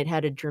home. And it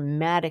had a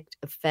dramatic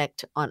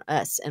effect on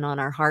us and on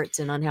our hearts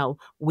and on how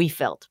we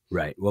felt.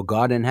 Right. Well,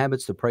 God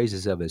inhabits the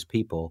praises of his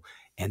people,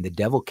 and the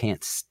devil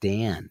can't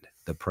stand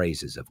the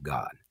praises of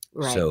God.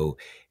 Right. So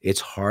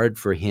it's hard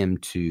for him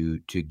to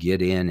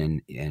get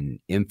in and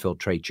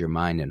infiltrate your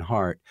mind and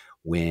heart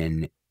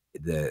when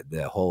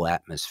the whole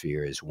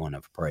atmosphere is one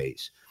of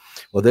praise.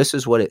 Well, this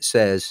is what it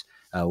says,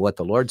 what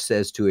the Lord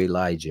says to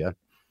Elijah.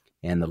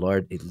 And the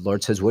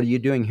Lord says, "What are you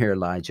doing here,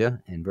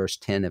 Elijah?" In verse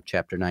 10 of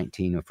chapter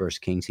 19 of 1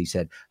 Kings, he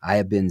said, "I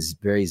have been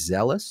very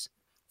zealous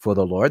for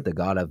the Lord, the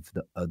God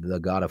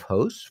of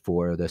hosts,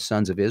 for the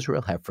sons of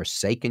Israel have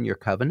forsaken your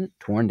covenant,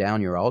 torn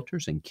down your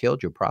altars, and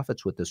killed your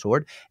prophets with the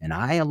sword, and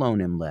I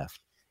alone am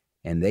left,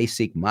 and they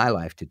seek my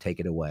life to take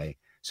it away."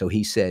 So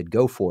he said,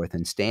 "Go forth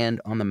and stand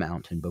on the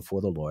mountain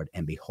before the Lord."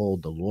 And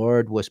behold, the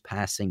Lord was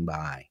passing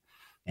by,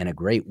 and a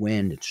great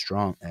and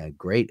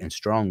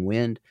strong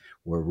wind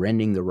were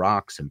rending the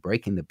rocks and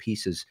breaking the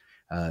pieces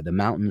the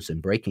mountains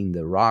and breaking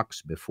the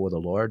rocks before the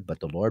Lord, but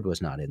the Lord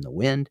was not in the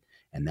wind.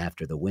 And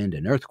after the wind,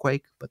 an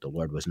earthquake, but the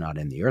Lord was not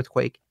in the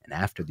earthquake. And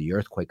after the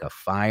earthquake, a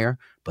fire,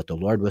 but the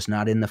Lord was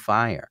not in the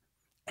fire.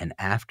 And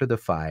after the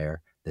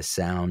fire, the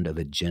sound of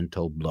a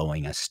gentle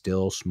blowing, a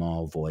still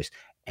small voice.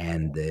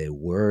 And the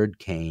word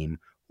came,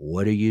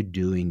 "What are you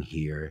doing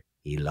here,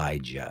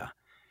 Elijah?"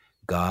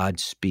 God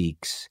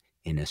speaks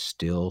in a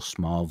still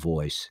small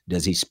voice.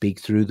 Does he speak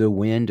through the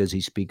wind? Does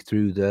he speak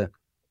through the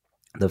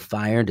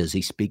fire? Does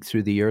he speak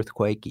through the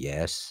earthquake?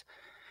 Yes.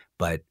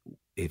 But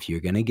if you're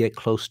going to get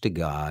close to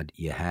God,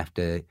 you have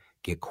to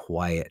get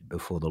quiet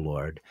before the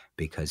Lord,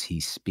 because he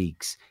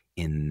speaks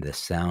in the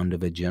sound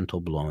of a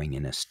gentle blowing,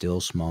 in a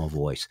still small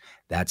voice.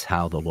 That's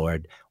how the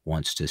Lord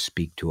wants to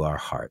speak to our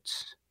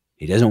hearts.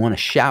 He doesn't want to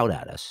shout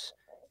at us.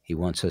 He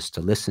wants us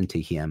to listen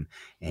to him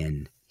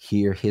and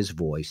hear his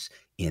voice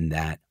in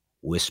that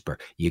whisper.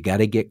 You got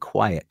to get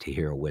quiet to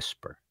hear a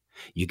whisper.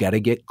 You got to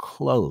get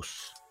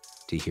close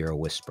to hear a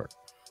whisper.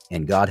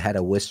 And God had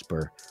a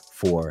whisper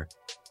for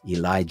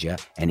Elijah,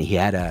 and he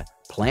had a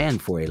plan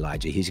for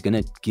Elijah. He's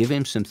going to give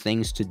him some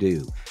things to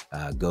do.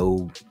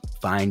 Go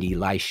find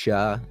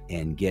Elisha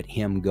and get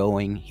him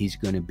going. He's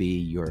going to be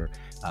your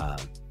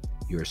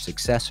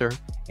successor,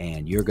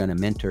 and you're going to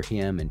mentor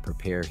him and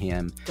prepare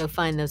him. Go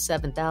find those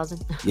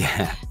 7,000.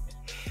 Yeah.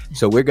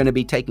 So we're going to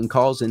be taking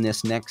calls in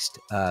this next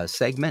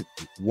segment.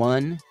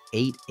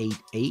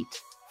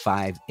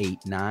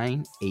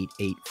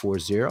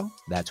 1-888-589-8840.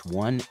 That's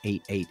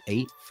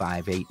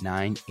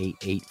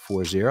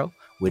 1-888-589-8840.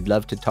 We'd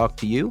love to talk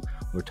to you.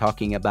 We're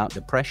talking about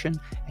depression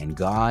and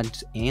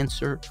God's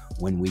answer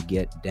when we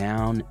get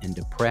down and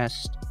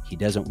depressed. He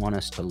doesn't want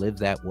us to live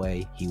that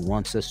way. He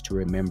wants us to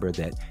remember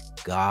that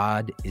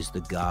God is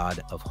the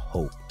God of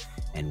hope,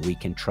 and we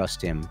can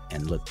trust him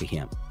and look to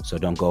him. So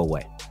don't go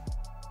away.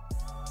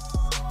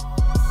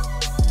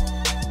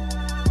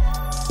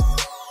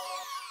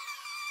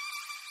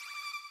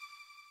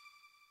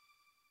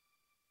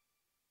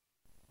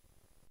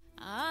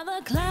 Are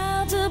the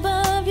clouds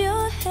above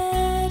your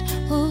head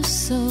oh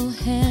so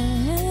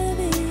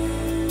heavy,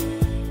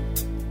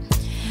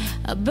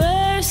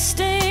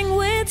 bursting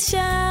with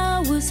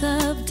showers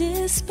of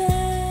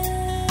despair?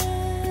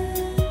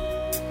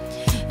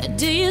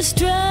 Do you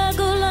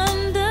struggle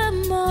under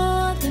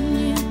more than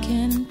you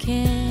can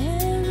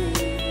carry?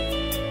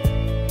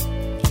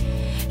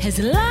 Has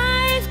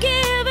life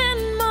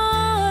given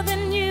more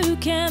than you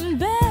can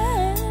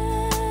bear?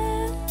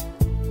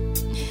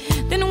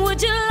 Then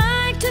would you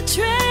like to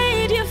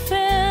trade your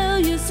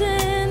failures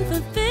in for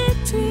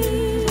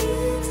victories?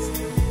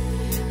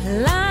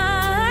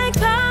 Like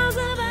piles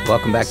of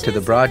Welcome back to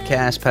the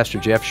broadcast. Pastor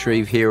Jeff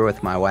Schreve here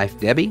with my wife,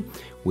 Debbie.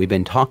 We've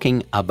been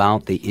talking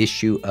about the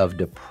issue of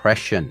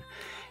depression.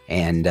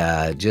 And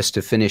just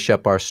to finish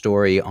up our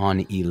story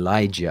on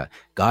Elijah,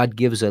 God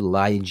gives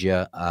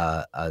Elijah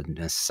an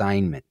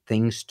assignment,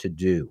 things to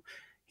do.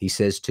 He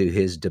says to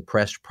his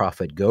depressed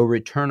prophet, "Go,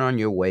 return on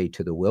your way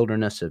to the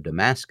wilderness of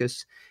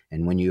Damascus,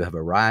 and when you have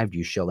arrived,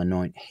 you shall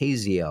anoint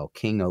Hazael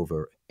king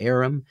over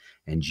Aram,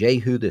 and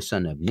Jehu the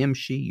son of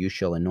Nimshi you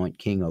shall anoint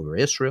king over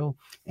Israel,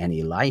 and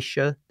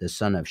Elisha the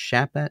son of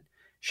Shaphat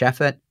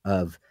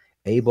of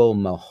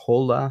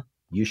Abel-Meholah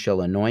you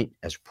shall anoint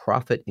as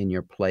prophet in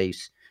your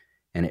place.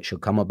 And it shall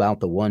come about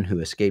the one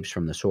who escapes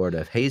from the sword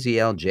of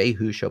Hazael,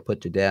 Jehu shall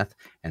put to death,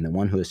 and the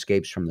one who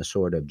escapes from the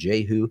sword of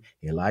Jehu,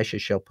 Elisha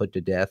shall put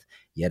to death.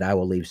 Yet I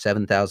will leave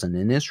 7,000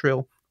 in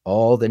Israel,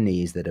 all the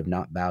knees that have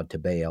not bowed to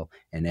Baal,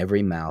 and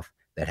every mouth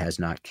that has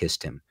not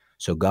kissed him."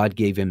 So God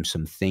gave him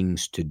some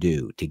things to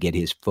do to get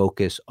his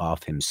focus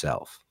off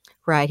himself.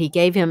 Right. He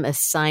gave him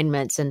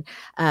assignments. And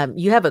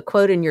you have a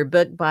quote in your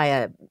book by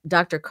a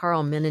Dr.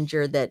 Carl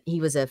Menninger, that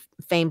he was a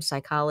famed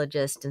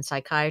psychologist and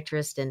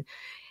psychiatrist, and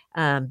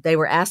they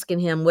were asking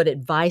him what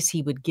advice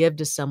he would give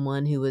to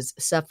someone who was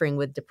suffering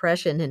with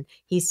depression. And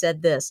he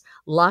said this: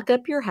 lock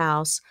up your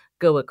house,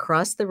 go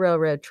across the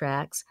railroad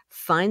tracks,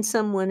 find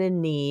someone in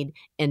need,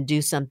 and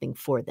do something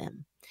for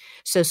them.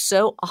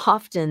 So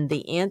often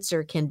the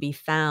answer can be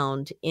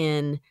found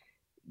in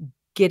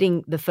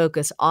getting the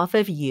focus off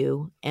of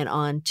you and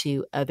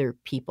onto other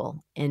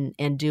people,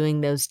 and doing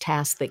those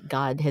tasks that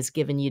God has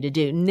given you to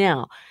do.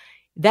 Now,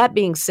 that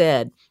being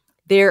said,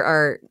 there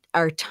are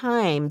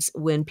times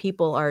when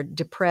people are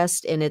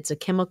depressed and it's a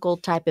chemical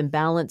type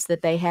imbalance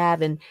that they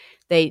have, and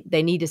they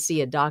need to see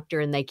a doctor,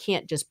 and they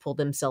can't just pull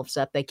themselves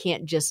up. They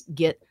can't just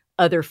get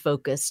other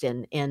focused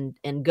and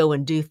go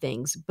and do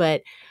things.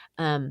 But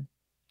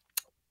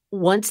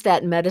once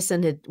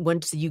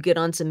you get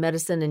on some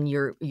medicine and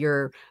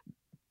your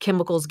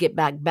chemicals get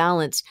back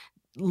balanced,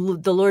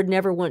 the Lord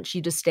never wants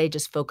you to stay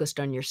just focused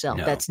on yourself.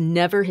 No. That's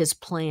never his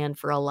plan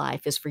for a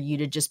life, is for you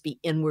to just be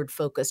inward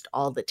focused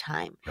all the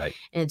time. Right.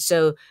 And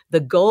so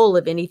the goal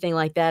of anything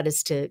like that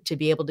is to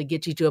be able to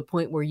get you to a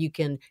point where you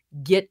can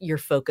get your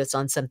focus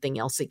on something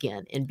else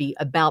again and be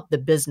about the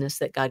business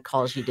that God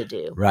calls you to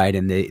do. Right.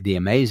 And the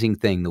amazing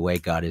thing, the way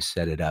God has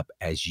set it up,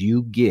 as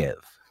you give,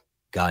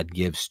 God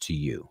gives to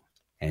you.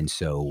 And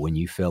so when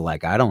you feel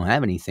like I don't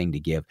have anything to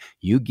give,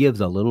 you give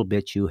the little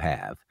bit you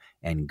have,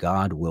 and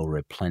God will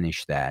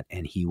replenish that,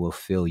 and he will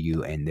fill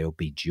you, and there'll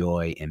be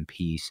joy and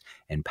peace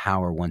and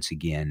power once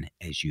again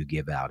as you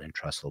give out and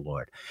trust the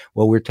Lord.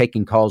 Well, we're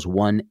taking calls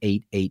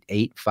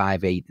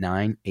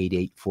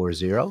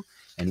 1-888-589-8840,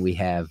 and we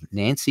have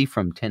Nancy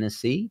from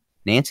Tennessee.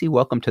 Nancy,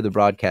 welcome to the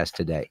broadcast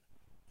today.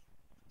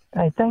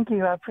 Hey, thank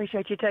you. I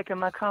appreciate you taking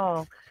my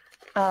call.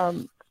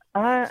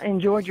 I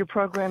enjoyed your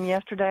program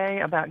yesterday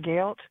about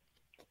guilt.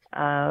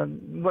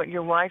 What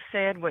your wife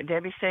said, what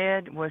Debbie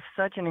said, was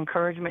such an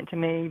encouragement to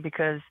me,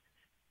 because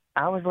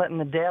I was letting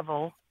the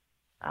devil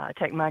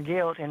take my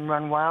guilt and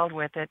run wild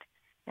with it.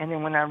 And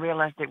then when I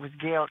realized it was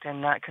guilt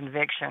and not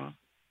conviction,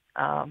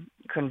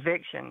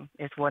 conviction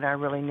is what I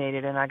really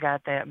needed, and I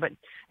got that. But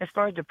as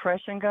far as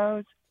depression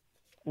goes,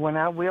 when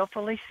I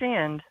willfully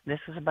sinned, this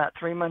was about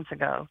 3 months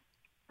ago,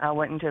 I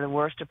went into the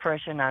worst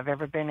depression I've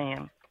ever been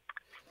in.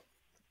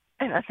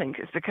 And I think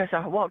it's because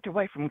I walked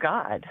away from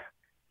God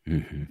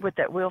with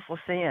that willful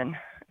sin,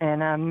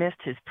 and I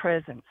missed his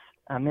presence.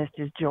 I missed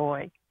his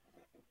joy.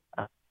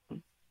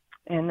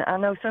 And I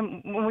know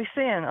when we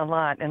sin a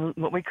lot in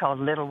what we call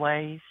little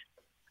ways,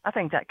 I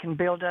think that can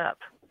build up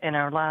in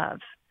our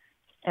lives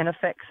and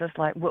affects us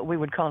like what we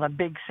would call a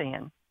big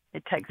sin.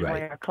 It takes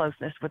away our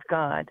closeness with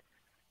God,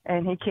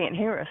 and he can't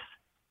hear us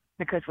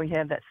because we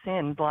have that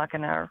sin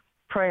blocking our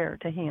prayer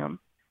to him,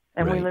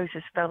 and we lose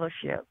his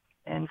fellowship.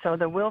 And so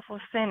the willful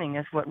sinning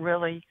is what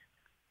really,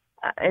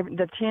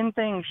 the 10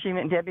 things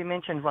Debbie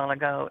mentioned a while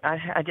ago,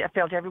 I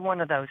felt every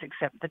one of those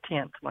except the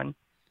 10th one.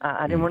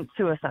 I didn't want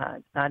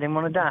suicide. I didn't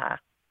want to die.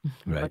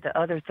 But the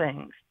other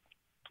things,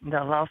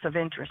 the loss of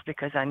interest,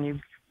 because I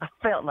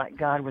felt like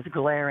God was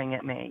glaring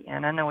at me,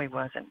 and I know he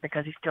wasn't,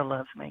 because he still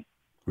loves me.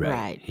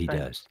 He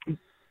does.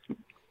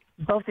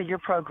 Both of your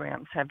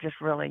programs have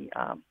just really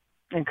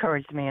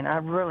encouraged me, and I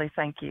really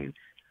thank you.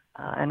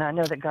 And I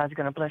know that God's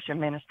going to bless your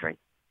ministry.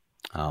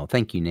 Oh,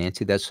 thank you,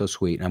 Nancy. That's so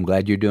sweet. I'm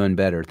glad you're doing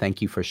better.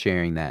 Thank you for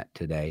sharing that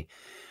today.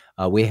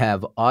 We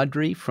have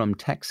Audrey from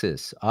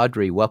Texas.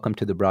 Audrey, welcome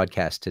to the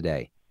broadcast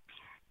today.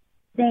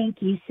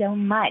 Thank you so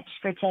much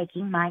for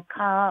taking my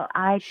call.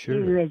 I,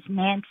 too, as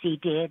Nancy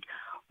did,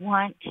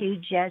 want to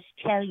just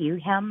tell you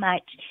how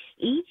much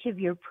each of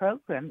your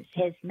programs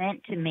has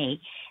meant to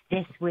me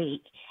this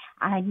week.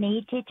 I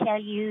need to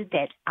tell you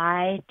that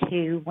I,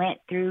 too, went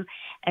through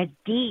a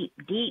deep,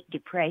 deep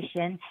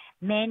depression,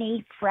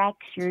 many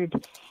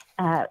fractured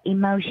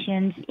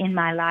emotions in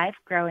my life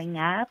growing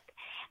up.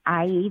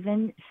 I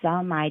even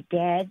saw my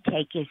dad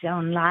take his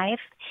own life,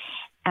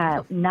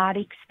 not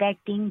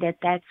expecting that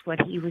that's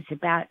what he was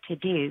about to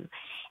do.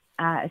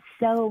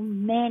 So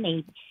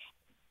many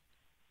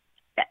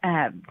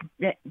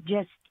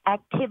just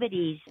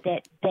activities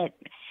that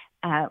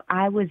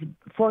I was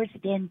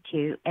forced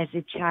into as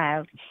a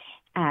child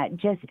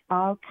just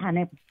all kind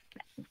of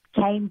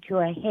came to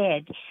a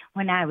head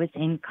when I was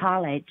in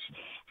college.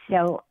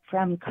 So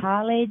from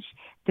college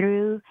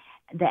through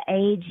the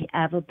age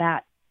of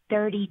about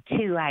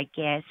 32, I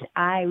guess,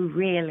 I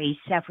really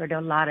suffered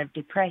a lot of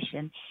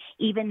depression,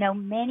 even though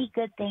many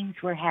good things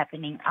were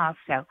happening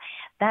also.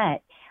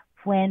 But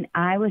when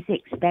I was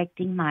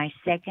expecting my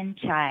second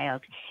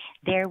child,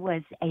 there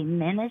was a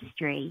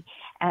ministry,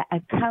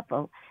 a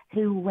couple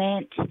who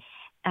went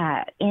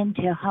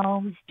into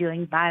homes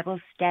doing Bible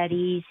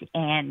studies,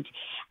 and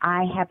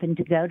I happened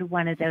to go to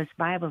one of those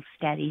Bible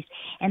studies,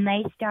 and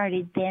they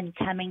started then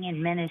coming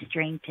and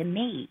ministering to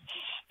me.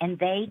 And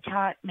they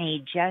taught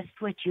me just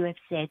what you have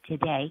said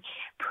today,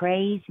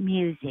 praise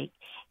music,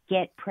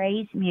 get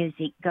praise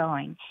music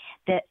going.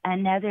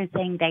 Another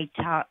thing they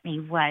taught me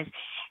was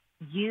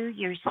you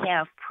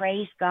yourself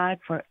praise God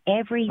for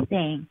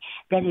everything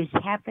that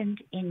has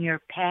happened in your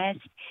past,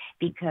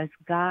 because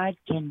God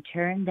can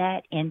turn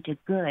that into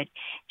good,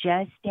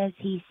 just as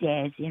he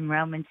says in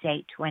Romans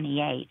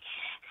 8:28.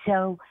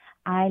 So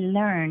I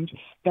learned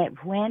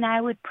that when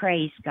I would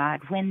praise God,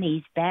 when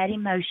these bad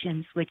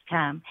emotions would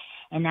come,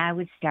 and I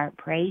would start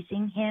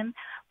praising him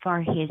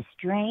for his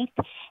strength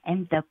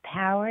and the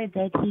power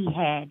that he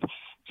had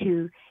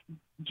to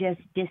just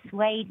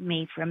dissuade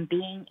me from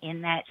being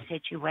in that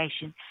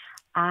situation,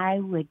 I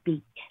would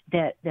be,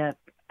 the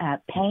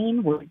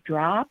pain would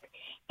drop,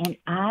 and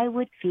I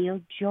would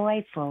feel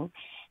joyful.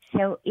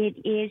 So it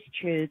is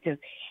true,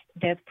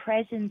 the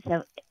presence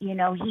of,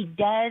 he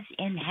does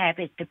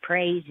inhabit the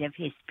praise of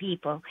his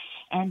people,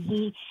 and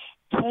he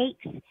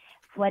takes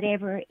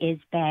whatever is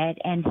bad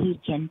and he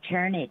can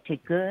turn it to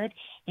good.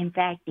 In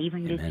fact,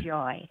 even to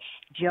joy.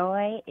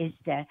 Joy is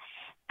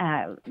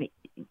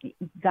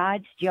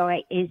God's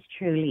joy is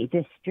truly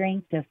the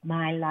strength of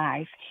my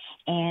life.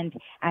 And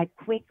I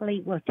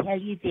quickly will tell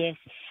you this.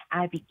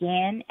 I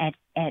began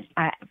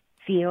I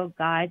feel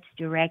God's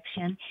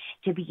direction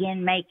to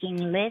begin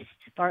making lists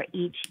for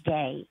each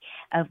day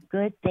of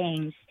good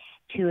things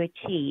to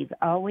achieve,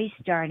 always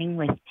starting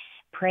with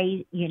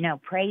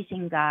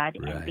praising God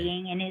and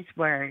being in his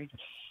word.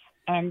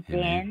 And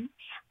then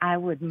I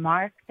would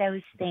mark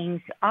those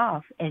things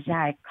off as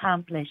I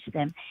accomplished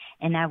them,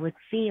 and I would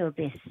feel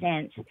this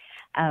sense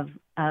of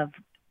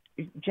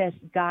just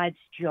God's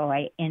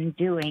joy in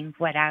doing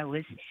what I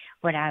was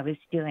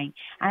doing.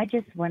 I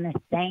just want to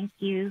thank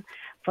you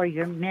for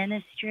your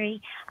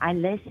ministry. I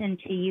listen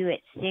to you at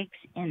 6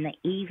 in the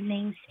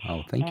evenings.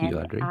 Oh, thank you,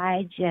 Audrey.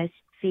 I just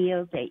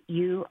feel that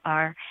you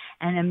are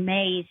an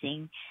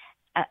amazing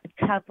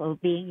couple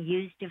being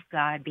used of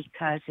God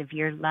because of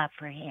your love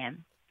for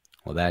Him.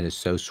 Well, that is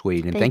so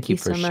sweet, and Thank thank you you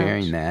for so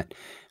sharing much.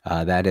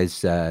 that. That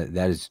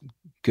is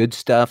good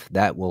stuff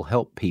that will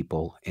help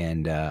people,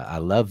 and I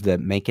love the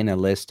making a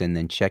list and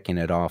then checking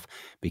it off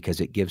because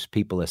it gives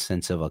people a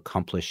sense of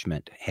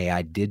accomplishment. Hey,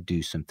 I did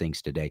do some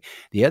things today.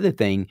 The other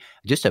thing,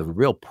 just a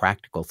real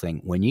practical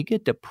thing, when you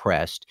get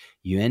depressed,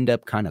 you end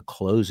up kind of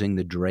closing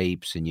the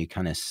drapes and you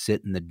kind of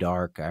sit in the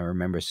dark. I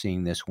remember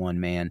seeing this one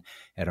man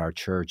at our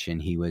church,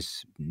 and he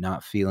was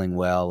not feeling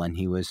well, and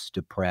he was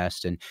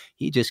depressed, and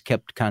he just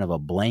kept kind of a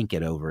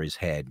blanket over his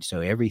head.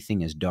 So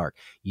everything is dark.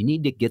 You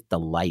need to get the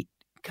light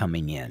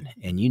coming in,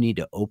 and you need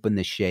to open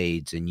the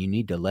shades, and you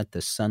need to let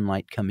the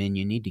sunlight come in.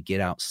 You need to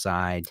get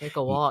outside. Take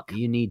a walk.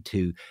 You need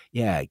to,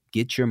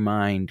 get your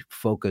mind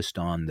focused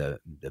on the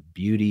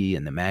beauty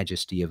and the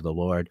majesty of the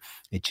Lord.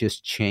 It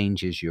just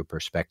changes your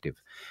perspective.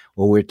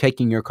 Well, we're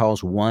taking your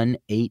calls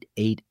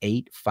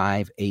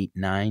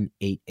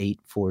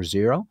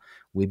 1-888-589-8840.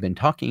 We've been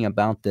talking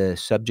about the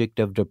subject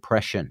of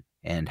depression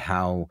and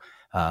how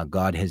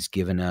God has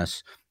given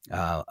us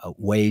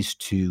ways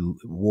to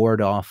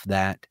ward off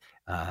that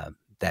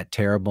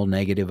terrible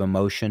negative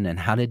emotion and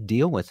how to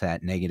deal with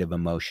that negative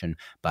emotion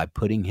by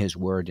putting His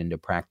word into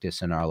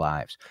practice in our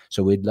lives.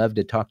 So we'd love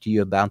to talk to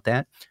you about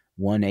that.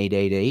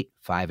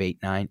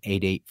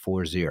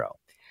 1-888-589-8840.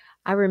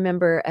 I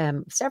remember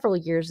several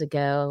years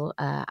ago,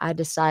 I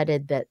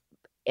decided that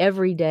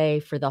every day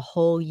for the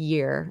whole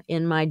year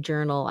in my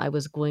journal, I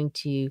was going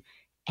to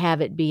have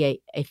it be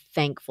a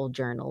thankful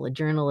journal, a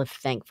journal of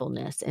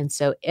thankfulness. And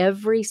so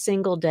every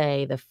single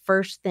day, the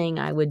first thing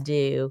I would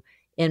do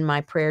in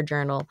my prayer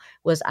journal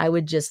was I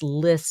would just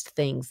list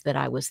things that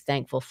I was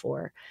thankful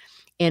for.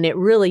 And it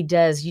really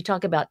does. You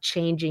talk about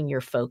changing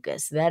your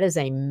focus. That is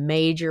a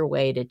major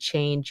way to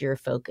change your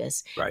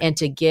focus and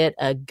to get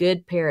a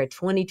good pair of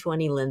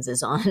 20/20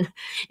 lenses on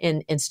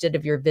and instead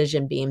of your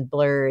vision being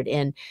blurred.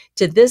 And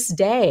to this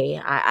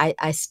day, I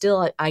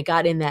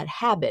got in that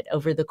habit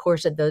over the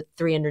course of the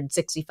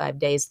 365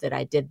 days that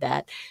I did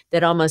that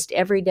almost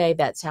every day,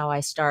 that's how I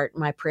start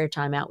my prayer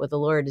time out with the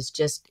Lord, is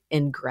just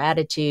in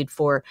gratitude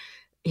for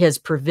His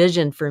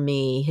provision for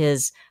me,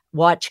 His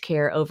watch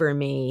care over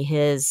me,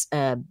 His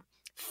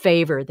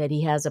favor that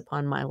He has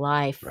upon my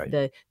life,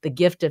 the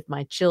gift of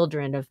my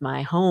children, of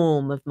my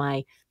home, of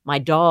my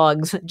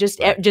dogs,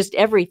 just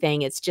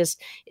everything. It's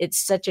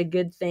such a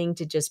good thing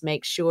to just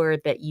make sure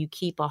that you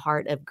keep a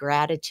heart of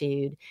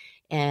gratitude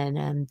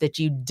and that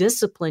you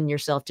discipline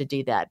yourself to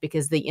do that,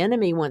 because the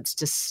enemy wants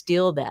to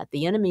steal that.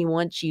 The enemy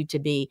wants you to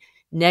be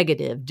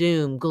negative,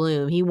 doom,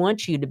 gloom. He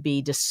wants you to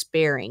be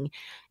despairing.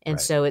 And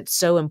so it's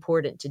so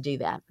important to do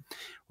that.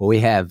 Well,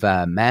 we have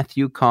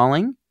Matthew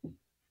calling.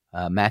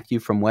 Matthew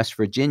from West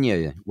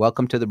Virginia,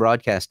 welcome to the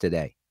broadcast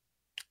today.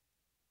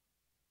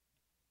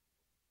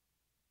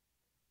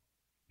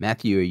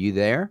 Matthew, are you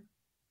there?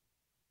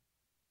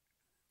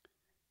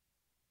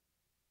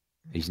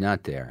 He's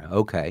not there.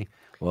 Okay.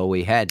 Well,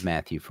 we had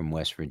Matthew from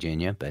West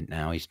Virginia, but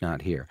now he's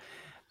not here.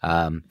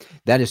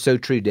 That is so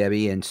true,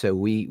 Debbie. And so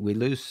we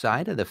lose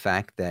sight of the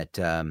fact that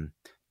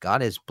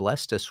God has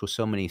blessed us with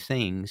so many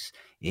things.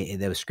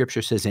 The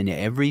scripture says, in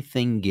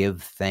everything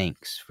give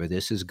thanks, for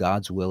this is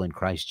God's will in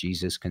Christ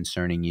Jesus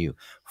concerning you.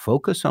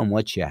 Focus on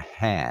what you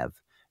have,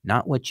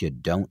 not what you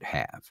don't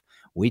have.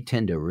 We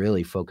tend to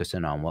really focus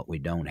in on what we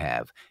don't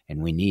have,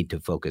 and we need to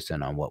focus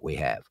in on what we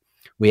have.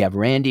 We have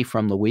Randy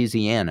from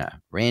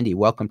Louisiana. Randy,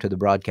 welcome to the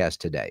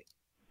broadcast today.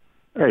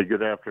 Hey,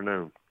 good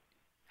afternoon.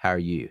 How are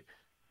you?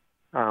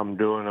 I'm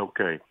doing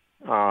okay.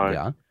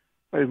 Yeah.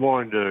 I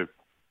wanted to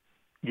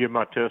give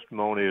my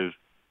testimony is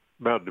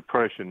about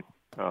depression.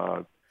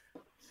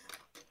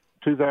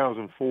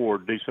 2004,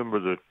 December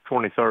the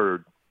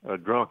 23rd, a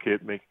drunk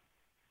hit me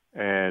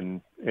and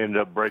ended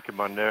up breaking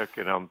my neck,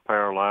 and I'm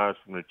paralyzed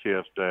from the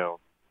chest down.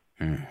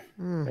 And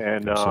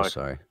I'm so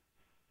sorry.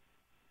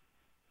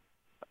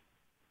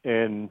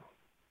 In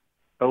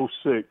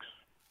 2006,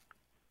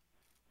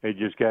 it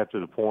just got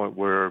to the point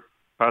where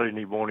I didn't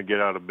even want to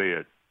get out of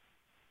bed.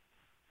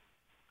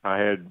 I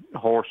had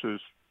horses.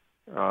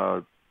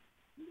 My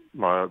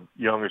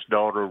youngest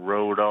daughter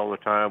rode all the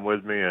time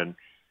with me, and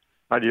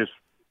I just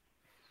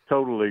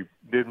totally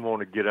didn't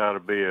want to get out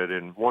of bed.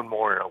 And one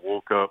morning I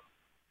woke up,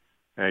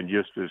 and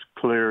just as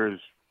clear as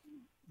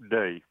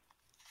day,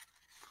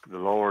 the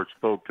Lord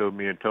spoke to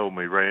me and told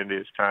me, Randy,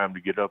 it's time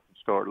to get up and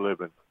start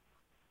living.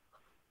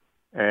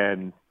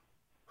 And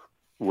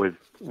with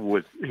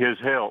His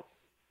help,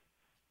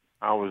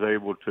 I was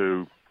able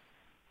to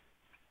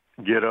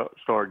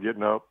start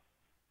getting up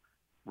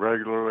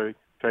regularly,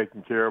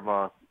 taking care of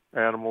my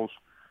animals,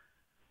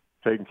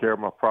 taking care of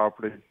my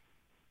property.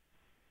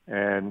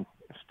 And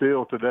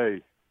still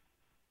today,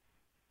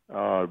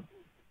 I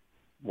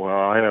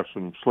have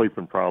some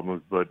sleeping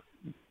problems, but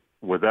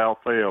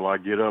without fail, I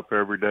get up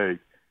every day,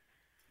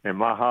 and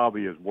my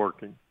hobby is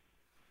working.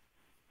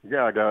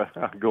 Yeah, I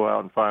go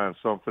out and find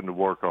something to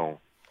work on.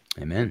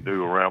 Amen.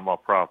 Do around my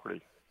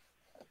property.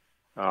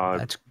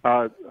 I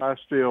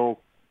still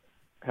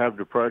have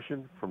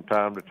depression from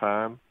time to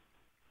time,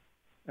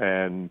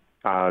 and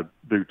I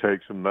do take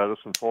some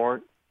medicine for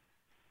it.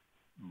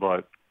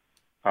 But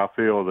I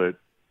feel that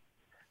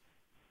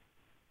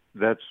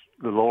that's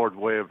the Lord's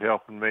way of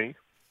helping me.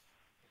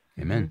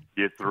 Amen.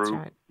 Get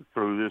through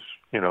this,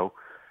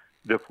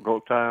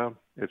 difficult time.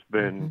 It's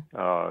been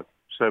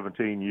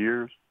 17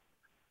 years,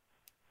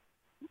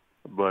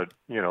 but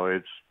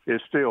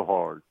it's still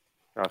hard.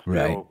 I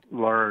still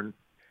learn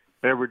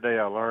every day.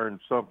 I learn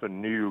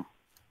something new,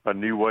 a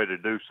new way to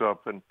do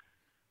something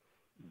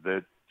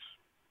that's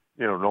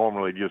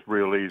normally just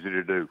real easy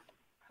to do.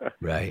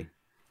 Right.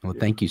 Well,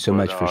 thank you so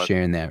much for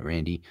sharing that,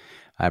 Randy.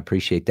 I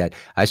appreciate that.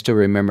 I still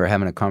remember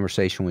having a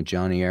conversation with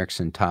Johnny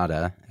Erickson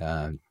Tada,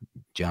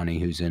 Johnny,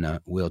 who's in a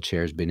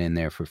wheelchair, has been in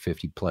there for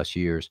 50 plus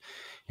years.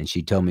 And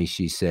she told me,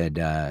 she said,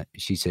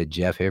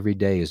 Jeff, every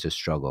day is a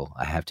struggle.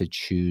 I have to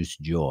choose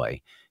joy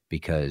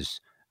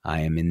because I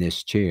am in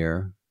this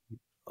chair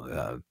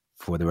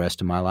for the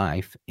rest of my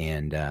life.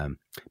 And,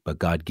 but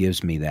God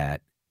gives me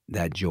that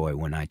joy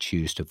when I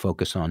choose to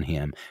focus on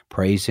him,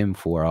 praise him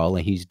for all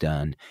that he's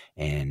done,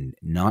 and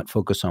not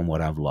focus on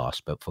what I've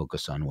lost, but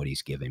focus on what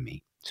he's given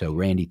me. So,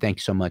 Randy,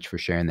 thanks so much for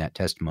sharing that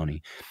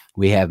testimony.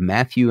 We have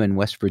Matthew in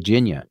West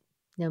Virginia.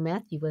 No,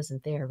 Matthew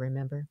wasn't there,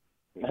 remember?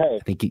 Hey.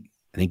 I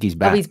think he's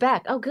back. Oh, he's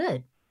back. Oh,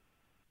 good.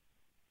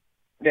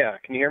 Yeah,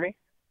 can you hear me?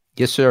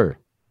 Yes, sir.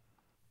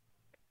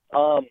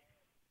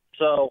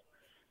 So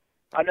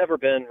I've never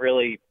been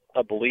really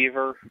a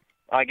believer,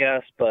 I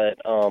guess, but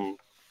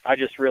I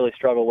just really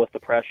struggle with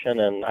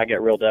depression, and I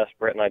get real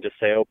desperate, and I just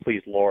say, oh,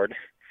 please, Lord,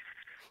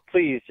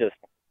 please just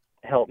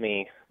help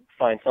me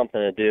find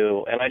something to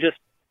do. And I just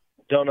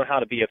don't know how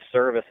to be of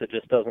service. It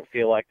just doesn't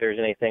feel like there's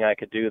anything I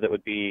could do that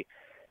would be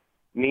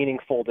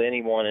meaningful to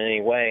anyone in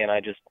any way, and I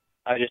just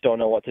don't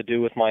know what to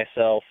do with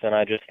myself, and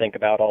I just think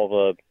about all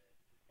the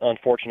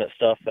unfortunate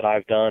stuff that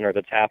I've done or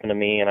that's happened to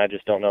me, and I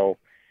just don't know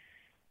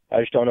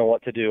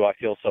what to do. I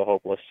feel so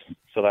hopeless.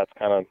 So that's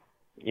kind of,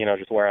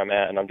 just where I'm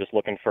at, and I'm just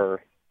looking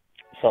for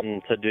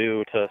something to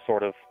do to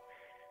sort of,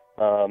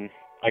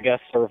 I guess,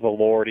 serve the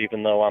Lord,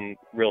 even though I'm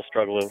really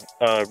struggle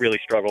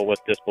with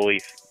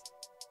disbelief.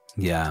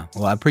 Yeah.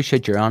 Well, I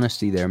appreciate your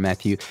honesty there,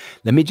 Matthew.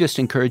 Let me just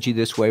encourage you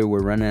this way. We're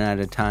running out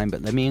of time,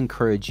 but let me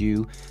encourage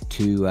you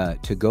to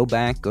go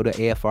back, go to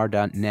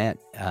afr.net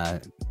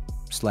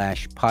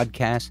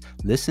 /podcast,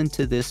 listen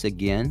to this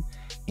again.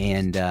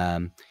 And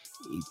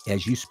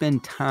as you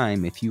spend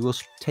time, if you will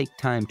take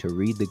time to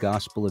read the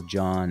Gospel of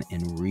John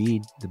and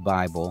read the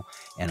Bible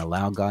and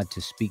allow God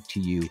to speak to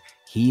you,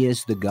 he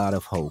is the God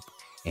of hope.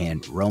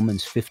 And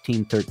Romans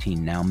 15:13,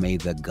 now may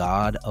the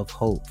God of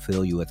hope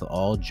fill you with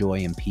all joy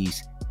and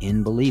peace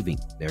in believing.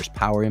 There's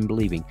power in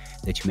believing,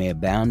 that you may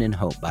abound in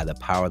hope by the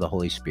power of the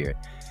Holy Spirit.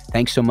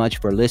 Thanks so much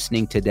for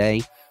listening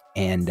today.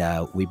 And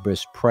we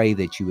just pray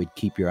that you would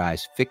keep your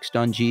eyes fixed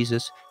on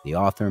Jesus, the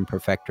author and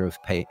perfecter of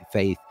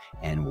faith,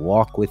 and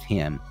walk with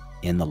him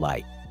in the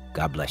light.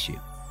 God bless you.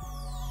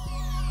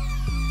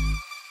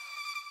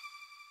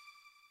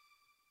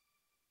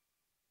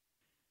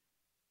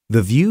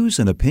 The views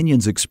and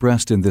opinions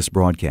expressed in this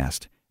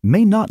broadcast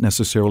may not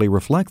necessarily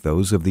reflect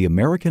those of the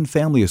American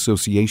Family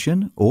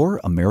Association or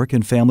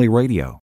American Family Radio.